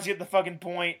 You guys get the fucking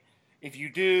point. If you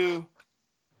do,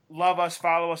 love us,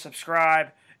 follow us,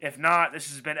 subscribe. If not,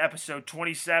 this has been episode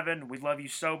 27. We love you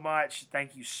so much.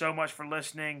 Thank you so much for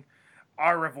listening.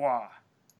 Au revoir.